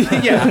 Right.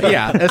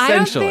 yeah, essentially. I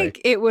don't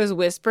think it was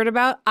whispered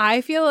about. I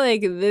feel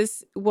like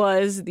this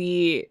was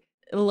the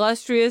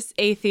illustrious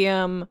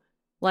Atheum,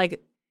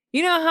 like,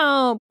 you know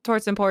how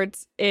Torts and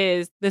Ports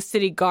is the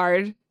city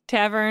guard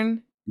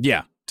tavern?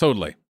 Yeah,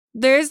 totally.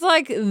 There's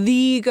like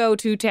the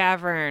go-to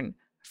tavern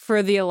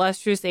for the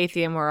illustrious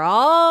Atheum where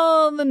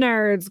all the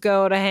nerds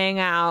go to hang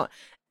out.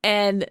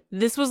 And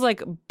this was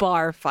like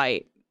bar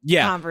fight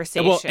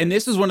conversation. Well, and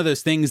this is one of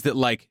those things that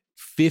like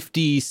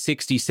 50,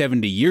 60,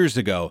 70 years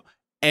ago,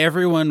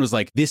 everyone was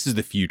like, this is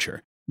the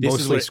future. This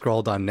Mostly is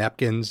scrawled on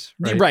napkins,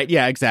 right? Right,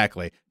 yeah,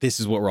 exactly. This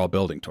is what we're all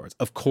building towards.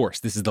 Of course,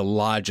 this is the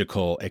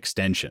logical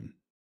extension.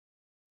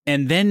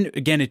 And then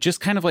again, it just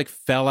kind of like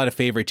fell out of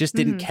favor. It just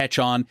didn't catch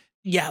on.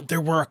 Yeah, there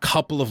were a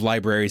couple of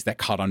libraries that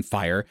caught on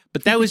fire,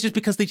 but that was just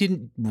because they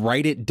didn't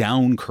write it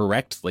down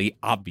correctly,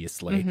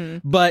 obviously.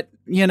 But,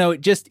 you know,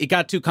 it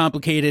got too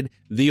complicated.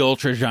 The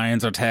Ultra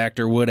Giants attacked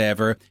or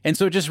whatever. And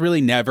so it just really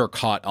never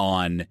caught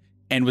on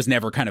and was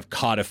never kind of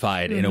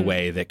codified in a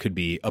way that could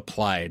be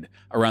applied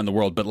around the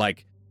world. But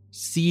like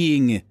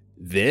seeing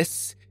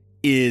this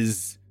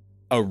is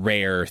a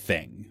rare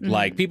thing.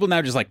 Like people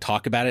now just like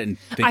talk about it and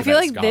think I feel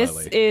about it like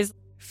scholarly. this is,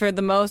 for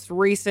the most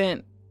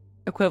recent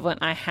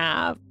equivalent I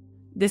have,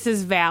 this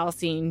is Val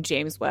seeing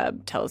James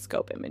Webb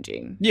telescope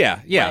imaging.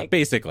 Yeah, Like,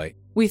 basically.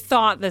 We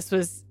thought this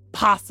was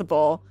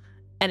possible,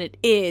 and it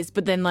is,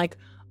 but then like,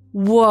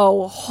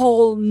 whoa,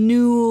 whole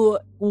new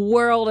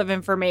world of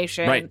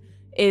information Right.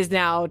 is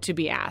now to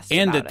be asked.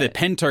 And about that the it.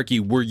 Pentarchy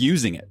were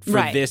using it for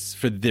Right. this,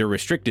 for their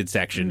restricted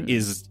section,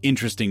 is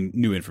interesting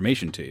new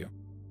information to you.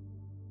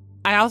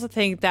 I also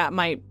think that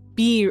might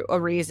be a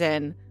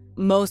reason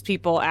most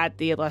people at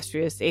the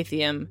illustrious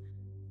Atheum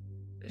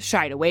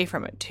shied away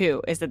from it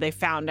too, is that they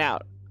found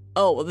out,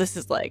 oh, well, this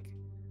is like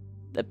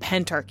the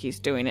Pentarchy's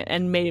doing it,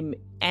 and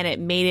it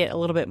made it a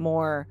little bit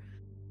more,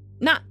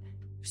 not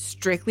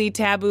strictly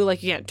taboo,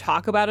 like you can't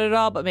talk about it at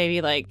all, but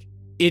maybe like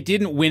It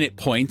didn't win it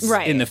points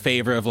Right. in the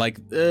favor of like,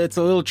 it's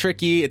a little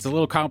tricky, it's a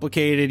little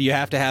complicated, you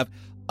have to have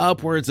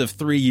upwards of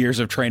 3 years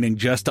of training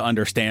just to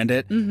understand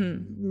it.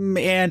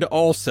 And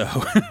also,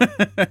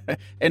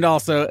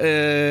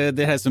 it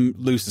has some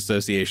loose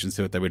associations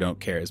to it that we don't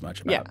care as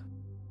much about. Yeah.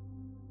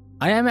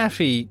 I am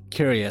actually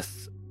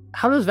curious.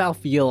 How does Val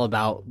feel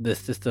about this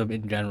system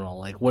in general?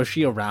 Like, was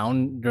she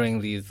around during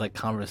these like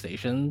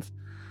conversations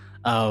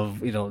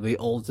of, you know, the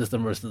old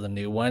system versus the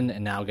new one,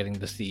 and now getting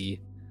to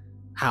see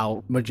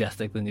how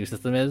majestic the new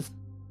system is?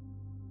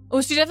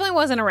 Well, she definitely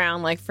wasn't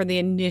around like for the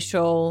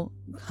initial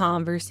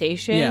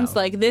conversations. Yeah.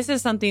 Like this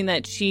is something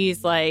that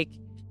she's like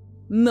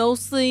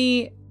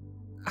mostly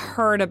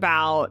heard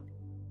about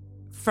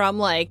from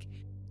like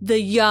the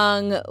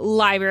young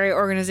library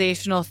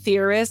organizational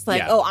theorists.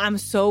 Like, Yeah. oh, I'm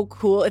so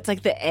cool. It's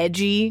like the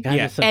edgy, God,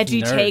 Yeah. you're such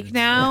edgy nerds. take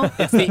now.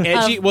 It's the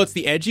edgy, well, it's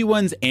the edgy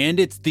ones, and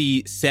it's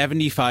the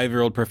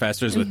 75-year-old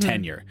professors with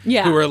tenure,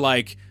 Yeah. who are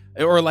like,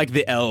 or like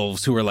the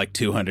elves who are like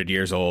 200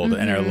 years old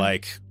and are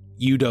like,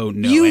 you don't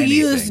know you anything.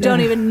 used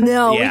don't even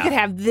know. Yeah. We could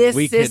have this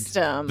We could-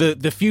 system.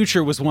 The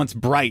future was once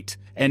bright,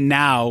 and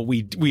now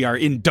we are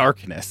in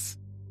darkness.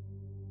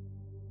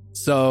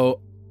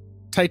 So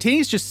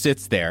Titanius just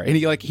sits there, and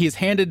he's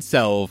handed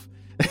Selv.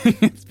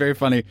 It's very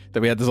funny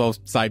that we had this whole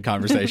side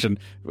conversation,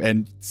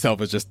 and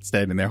Selv was just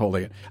standing there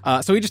holding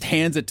it. So he just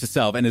hands it to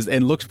Selv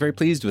and looks very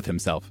pleased with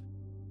himself.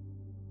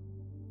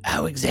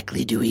 How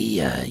exactly do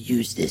we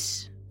use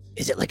this?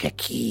 Is it like a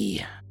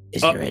key?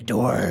 Is there a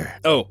door?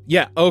 Oh,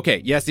 yeah.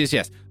 Okay. Yes.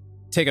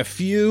 Take a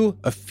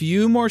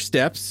few more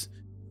steps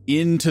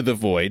into the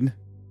void.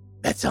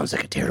 That sounds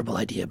like a terrible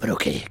idea, but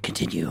okay,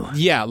 continue.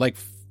 Yeah, like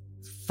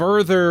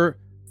further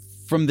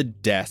from the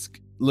desk.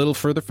 little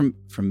further from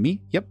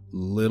me. Yep,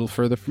 little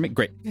further from me.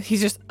 Great. He's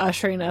just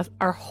ushering us,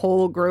 our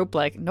whole group,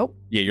 like, nope.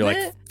 Yeah, you're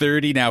like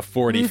 30 now,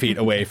 40 feet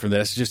away from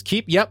this. Just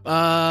keep. Yep.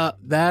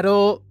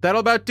 That'll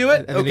about do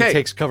it. And then okay. he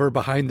takes cover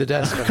behind the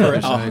desk. On the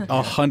other side.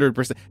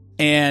 100%.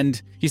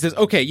 And he says,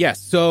 "Okay,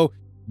 yes. So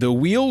the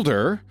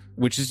wielder,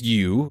 which is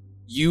you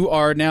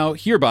are now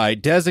hereby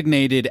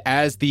designated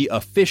as the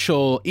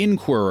official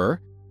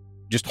inquirer.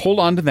 Just hold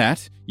on to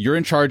that. You're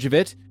in charge of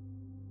it.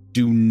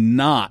 Do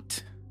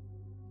not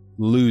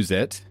lose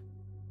it.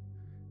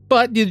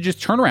 But you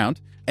just turn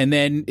around, and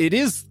then it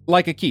is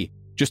like a key.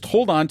 Just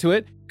hold on to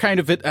it, kind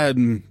of at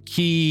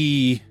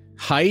key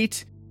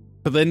height,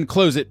 but then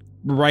close it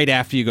right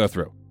after you go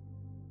through.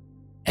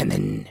 And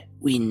then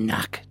we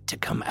knock to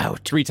come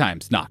out. 3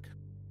 times, knock.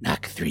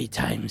 Knock 3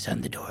 times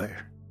on the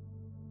door.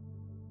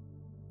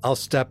 I'll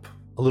step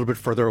a little bit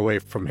further away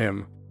from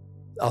him.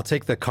 I'll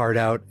take the card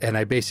out, and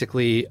I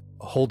basically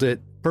hold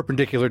it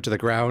perpendicular to the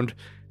ground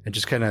and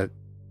just kind of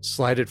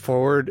slide it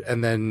forward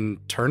and then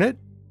turn it.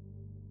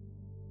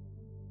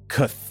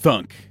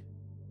 Ka-thunk.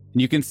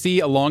 And you can see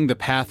along the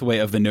pathway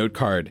of the note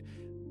card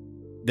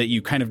that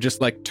you kind of just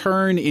like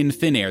turn in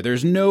thin air.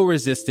 There's no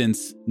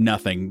resistance,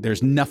 nothing.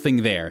 There's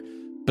nothing there.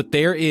 But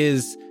there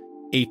is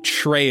a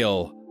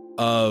trail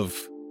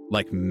of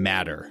like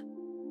matter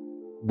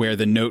where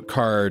the note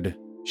card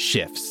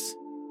shifts,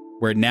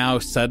 where now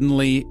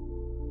suddenly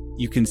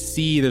you can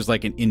see there's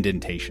like an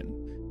indentation.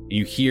 And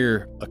you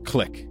hear a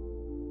click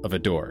of a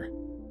door.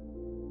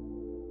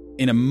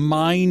 In a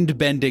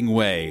mind-bending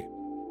way,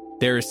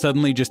 there is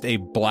suddenly just a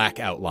black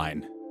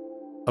outline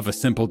of a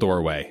simple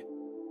doorway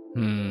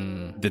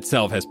that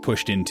Selv has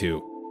pushed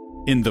into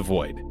in the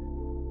void.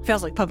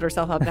 Feels like pumped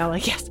herself up now,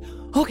 like, yes,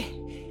 okay,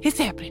 it's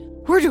happening.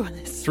 We're doing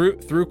this.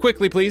 Through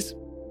quickly, please.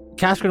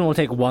 Kaskrin will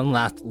take one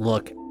last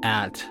look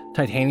at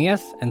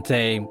Titanius and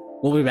say,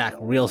 "We'll be back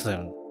real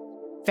soon."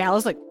 Val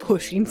is like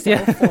pushing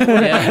Selv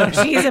forward.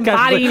 She's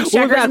embodying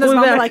checkers in this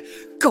moment, like,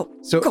 go,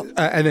 go.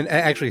 And then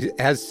actually,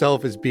 as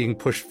Selv is being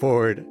pushed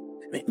forward,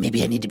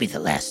 Maybe I need to be the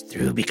last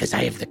through because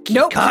I have the key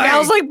Nope, card.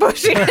 Val's like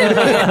pushing.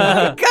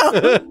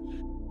 Go.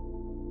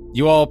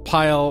 You all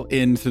pile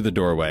in through the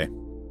doorway,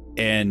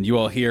 and you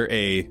all hear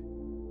a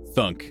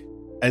thunk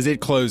as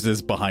it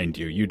closes behind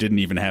you. You didn't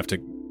even have to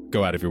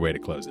go out of your way to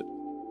close it.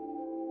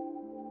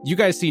 You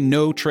guys see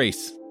no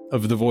trace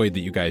of the void that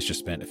you guys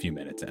just spent a few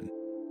minutes in.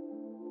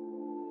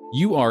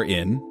 You are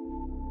in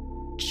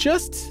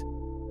just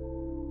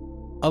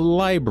a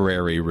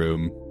library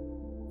room.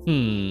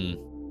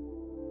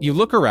 You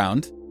look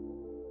around,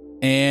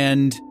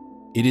 and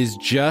it is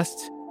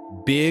just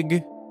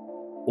big,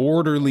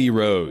 orderly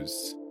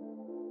rows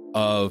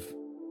of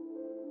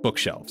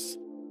bookshelves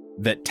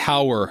that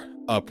tower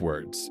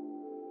upwards.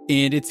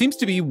 And it seems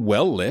to be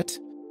well lit.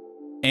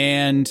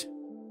 And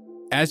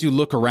as you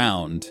look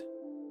around,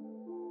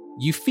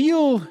 you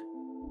feel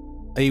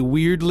a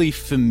weirdly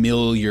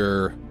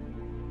familiar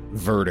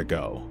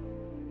vertigo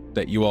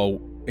that you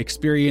all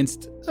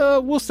experienced,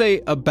 we'll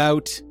say,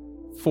 about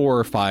 4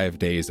 or 5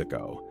 days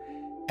ago,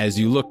 as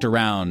you looked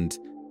around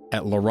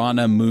at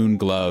Laurana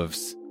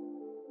Moonglove's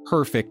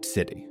perfect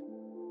city.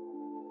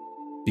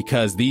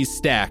 Because these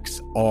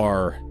stacks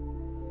are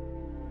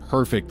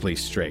perfectly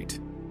straight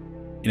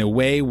in a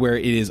way where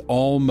it is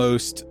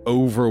almost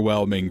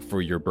overwhelming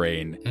for your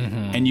brain.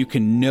 And you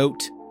can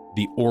note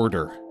the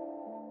order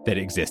that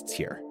exists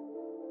here.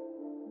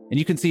 And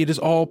you can see it is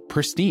all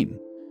pristine.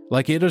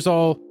 Like it is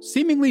all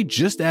seemingly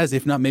just as,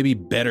 if not maybe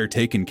better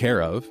taken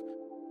care of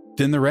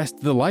than the rest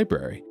of the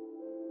library.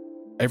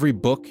 Every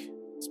book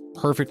is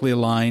perfectly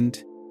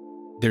aligned.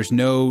 There's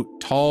no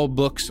tall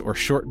books or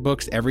short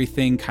books.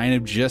 Everything kind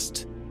of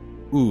just,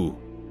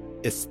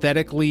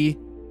 aesthetically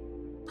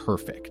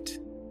perfect.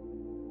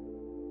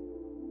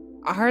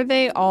 Are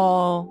they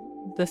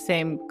all the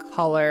same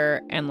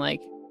color and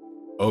like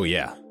Oh,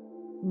 yeah.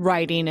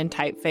 writing and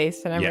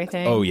typeface and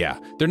everything? Yeah. Oh, yeah.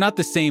 They're not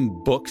the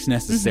same books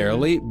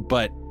necessarily,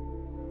 but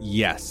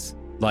yes.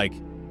 Like,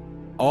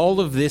 all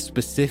of this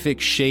specific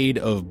shade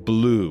of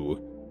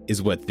blue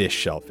is what this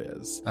shelf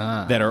is.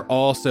 That are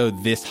also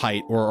this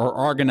height or are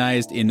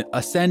organized in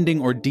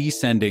ascending or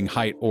descending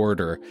height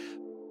order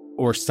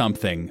or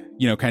something,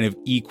 kind of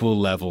equal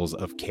levels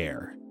of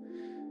care.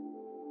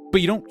 But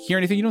you don't hear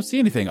anything, you don't see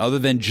anything other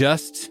than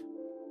just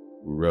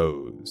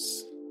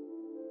rows.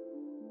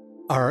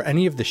 are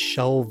any of the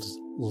shelves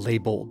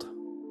labeled?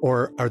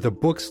 Or are the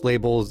books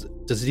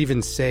labeled? Does it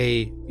even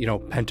say,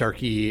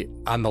 Pentarchy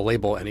on the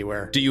label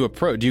anywhere? Do you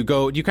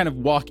kind of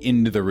walk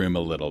into the room a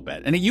little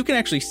bit? And you can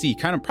actually see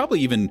kind of probably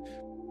even,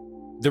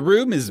 the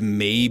room is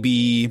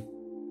maybe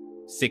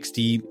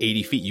 60,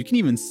 80 feet. You can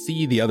even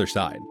see the other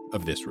side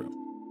of this room.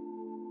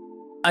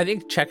 I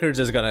think Checkers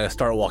is going to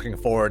start walking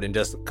forward and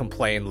just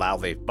complain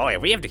loudly. Boy,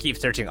 we have to keep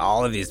searching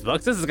all of these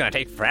books. This is going to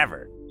take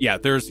forever. Yeah,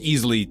 there's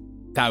easily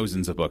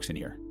thousands of books in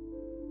here.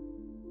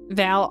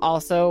 Val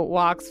also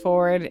walks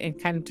forward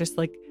and kind of just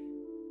like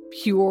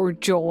pure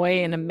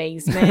joy and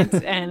amazement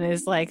and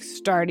is like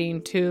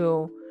starting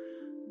to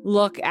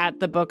look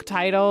at the book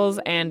titles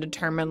and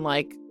determine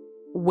like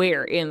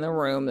where in the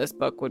room this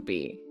book would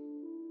be.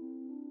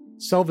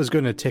 Selv is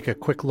going to take a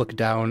quick look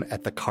down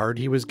at the card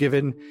he was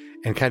given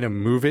and kind of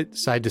move it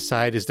side to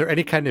side. Is there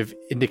any kind of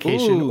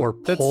indication or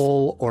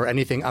pull or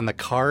anything on the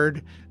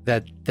card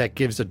that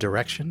gives a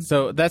direction?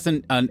 So that's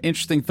an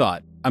interesting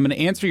thought. I'm going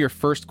to answer your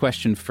first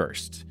question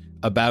first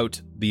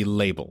about the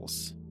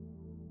labels.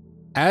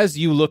 As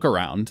you look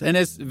around, and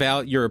as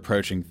Val, you're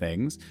approaching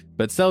things,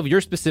 but Selv,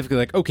 you're specifically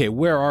like, okay,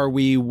 where are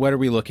we? What are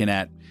we looking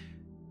at?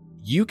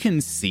 You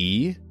can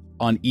see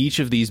on each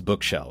of these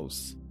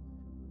bookshelves,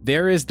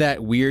 there is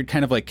that weird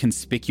kind of like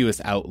conspicuous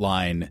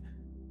outline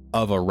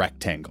of a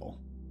rectangle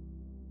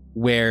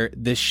where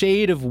the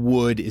shade of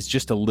wood is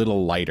just a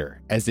little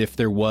lighter, as if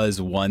there was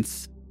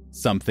once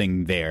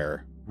something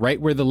there, right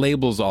where the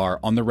labels are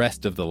on the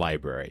rest of the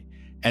library.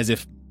 As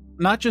if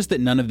not just that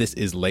none of this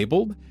is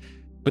labeled,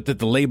 but that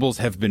the labels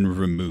have been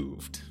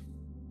removed.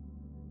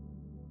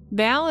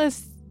 Val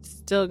is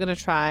still going to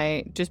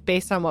try, just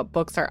based on what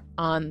books are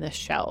on the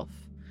shelf,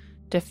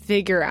 to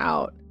figure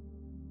out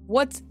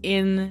what's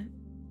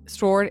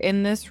stored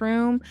in this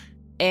room,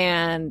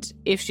 and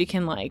if she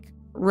can like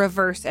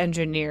reverse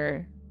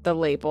engineer the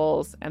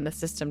labels and the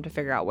system to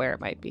figure out where it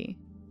might be.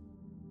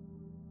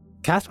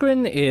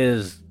 Kaskrin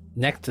is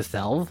next to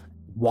Selv,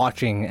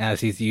 watching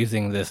as he's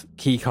using this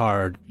key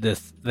card, this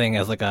thing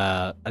as like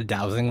a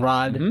dowsing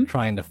rod,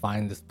 trying to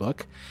find this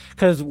book.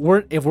 Because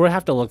if we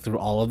have to look through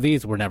all of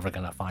these, we're never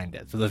going to find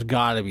it. So there's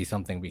got to be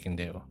something we can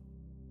do.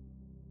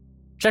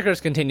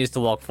 Checkers continues to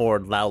walk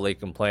forward, loudly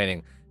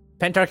complaining.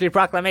 Pentarchy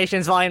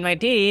Proclamations, Volume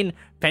 19!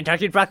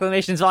 Pentarchy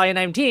Proclamations, Volume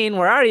 19,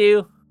 where are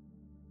you?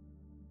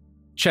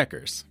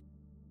 Checkers.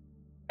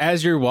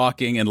 As you're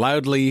walking and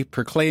loudly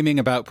proclaiming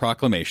about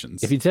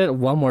proclamations. If you did it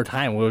one more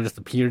time, it would have just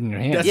appeared in your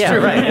hand. That's Yeah,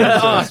 true. right.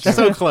 Oh,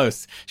 so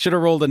close. Should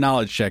have rolled a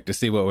knowledge check to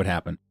see what would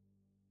happen.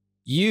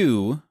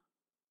 You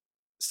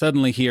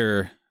suddenly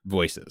hear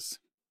voices.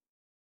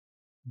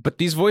 But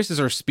these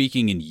voices are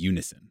speaking in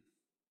unison.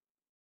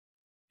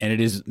 And it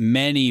is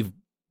many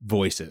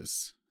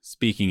voices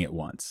speaking at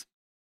once.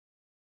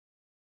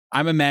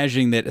 I'm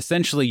imagining that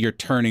essentially you're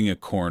turning a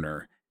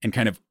corner and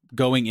kind of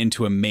going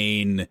into a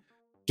main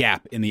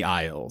gap in the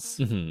aisles,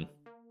 kind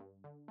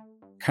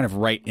of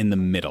right in the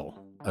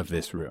middle of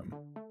this room.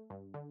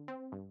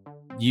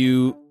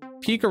 You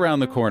peek around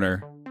the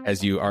corner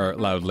as you are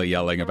loudly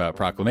yelling about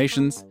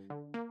proclamations,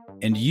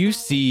 and you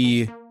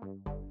see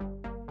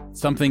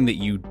something that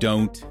you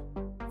don't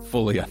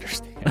fully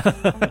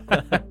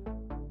understand.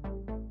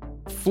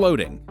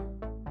 Floating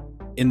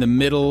in the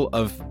middle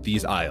of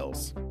these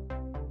aisles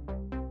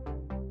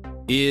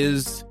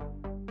is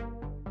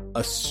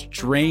a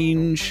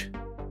strange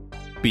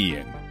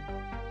being.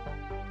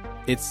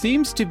 It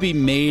seems to be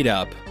made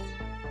up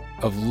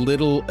of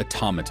little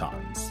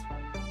automatons,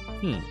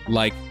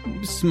 like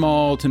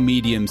small to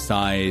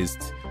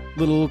medium-sized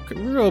little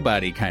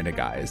robot-y kind of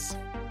guys,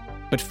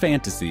 but the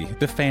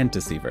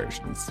fantasy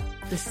versions.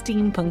 The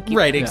steampunky.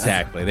 Right,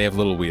 exactly. They have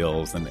little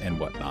wheels and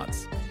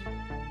whatnots.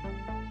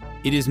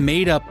 It is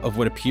made up of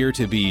what appear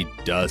to be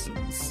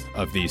dozens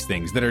of these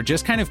things that are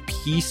just kind of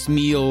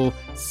piecemeal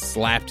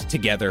slapped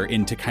together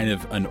into kind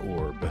of an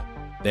orb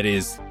that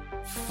is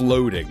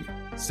floating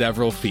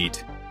several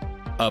feet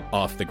up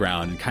off the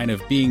ground and kind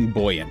of being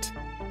buoyant.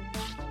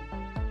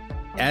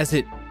 As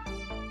it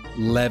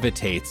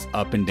levitates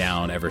up and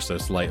down ever so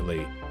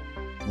slightly,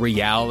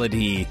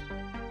 reality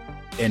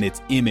and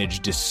its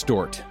image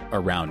distort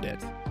around it,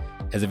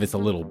 as if it's a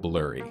little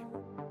blurry.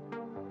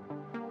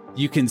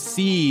 You can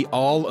see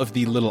all of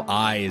the little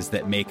eyes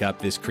that make up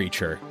this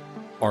creature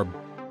are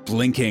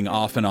blinking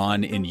off and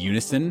on in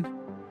unison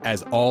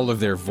as all of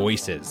their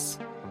voices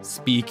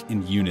speak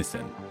in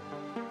unison.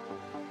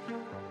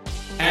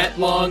 At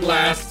long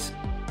last,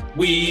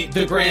 we,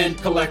 the Grand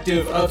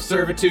Collective of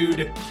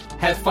Servitude,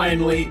 have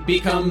finally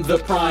become the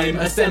prime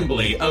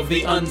assembly of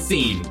the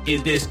unseen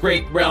in this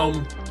great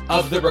realm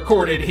of the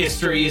Recorded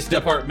Histories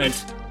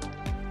Department.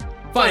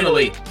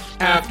 Finally,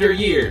 after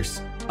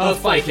years of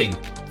fighting,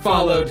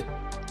 followed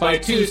by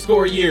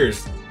 20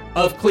 years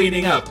of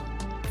cleaning up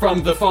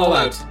from the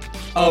fallout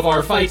of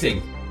our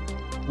fighting,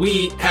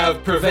 we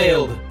have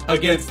prevailed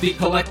against the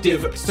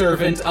Collective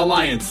Servant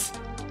Alliance.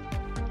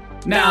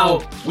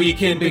 Now we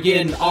can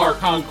begin our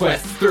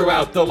conquests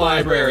throughout the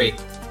library,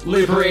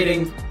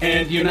 liberating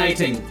and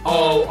uniting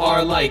all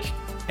our like,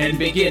 and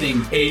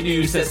beginning a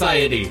new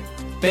society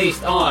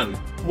based on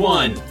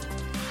 1.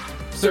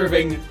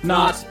 Serving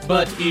not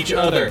but each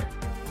other.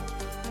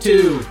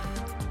 2.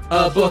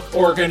 A book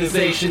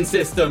organization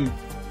system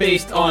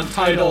based on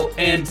title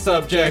and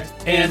subject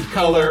and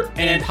color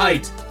and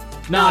height,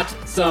 not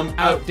some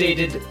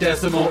outdated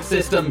decimal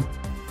system.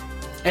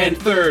 And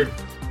 3rd,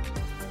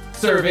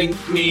 serving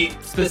me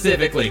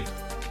specifically.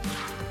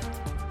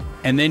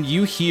 And then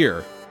you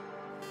hear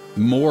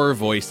more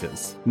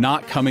voices,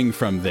 not coming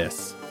from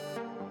this.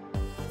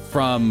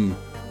 From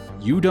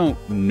you don't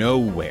know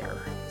where,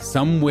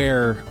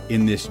 somewhere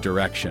in this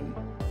direction.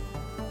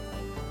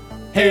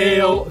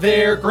 Hail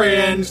their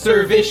grand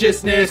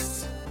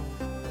serviciousness!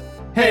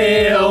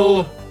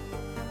 Hail!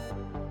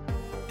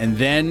 And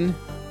then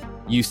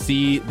you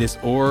see this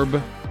orb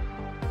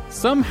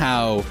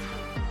somehow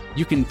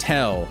you can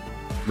tell,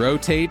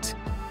 rotate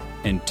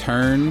and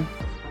turn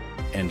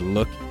and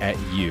look at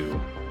you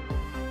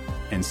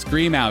and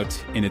scream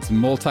out in its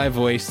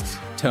multi-voiced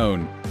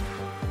tone,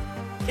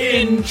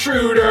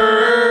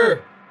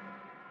 "Intruder!"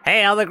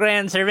 Hail the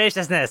Grand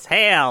Serviciousness!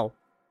 Hail!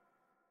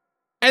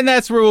 And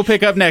that's where we'll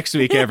pick up next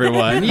week,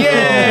 everyone.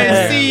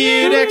 Yeah!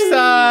 See you next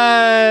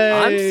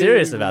time! I'm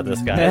serious about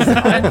this, guys.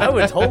 I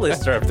would totally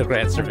serve the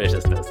Grand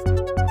Serviciousness.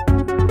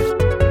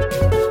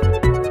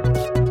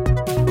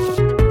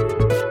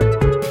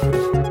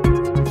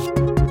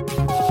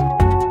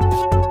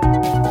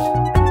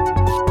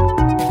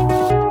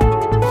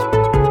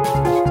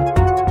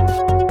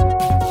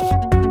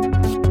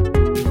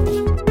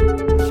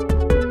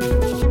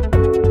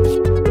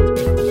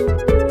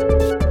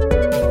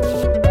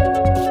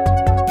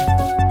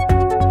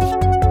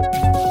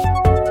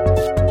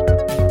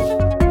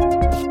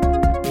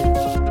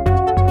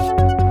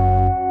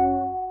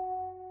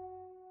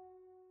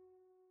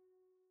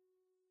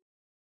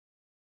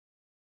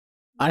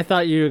 I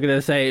thought you were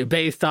gonna say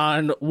based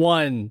on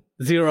 101.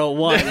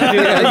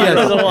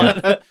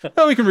 Yes.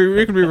 Oh, we can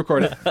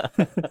re-record it.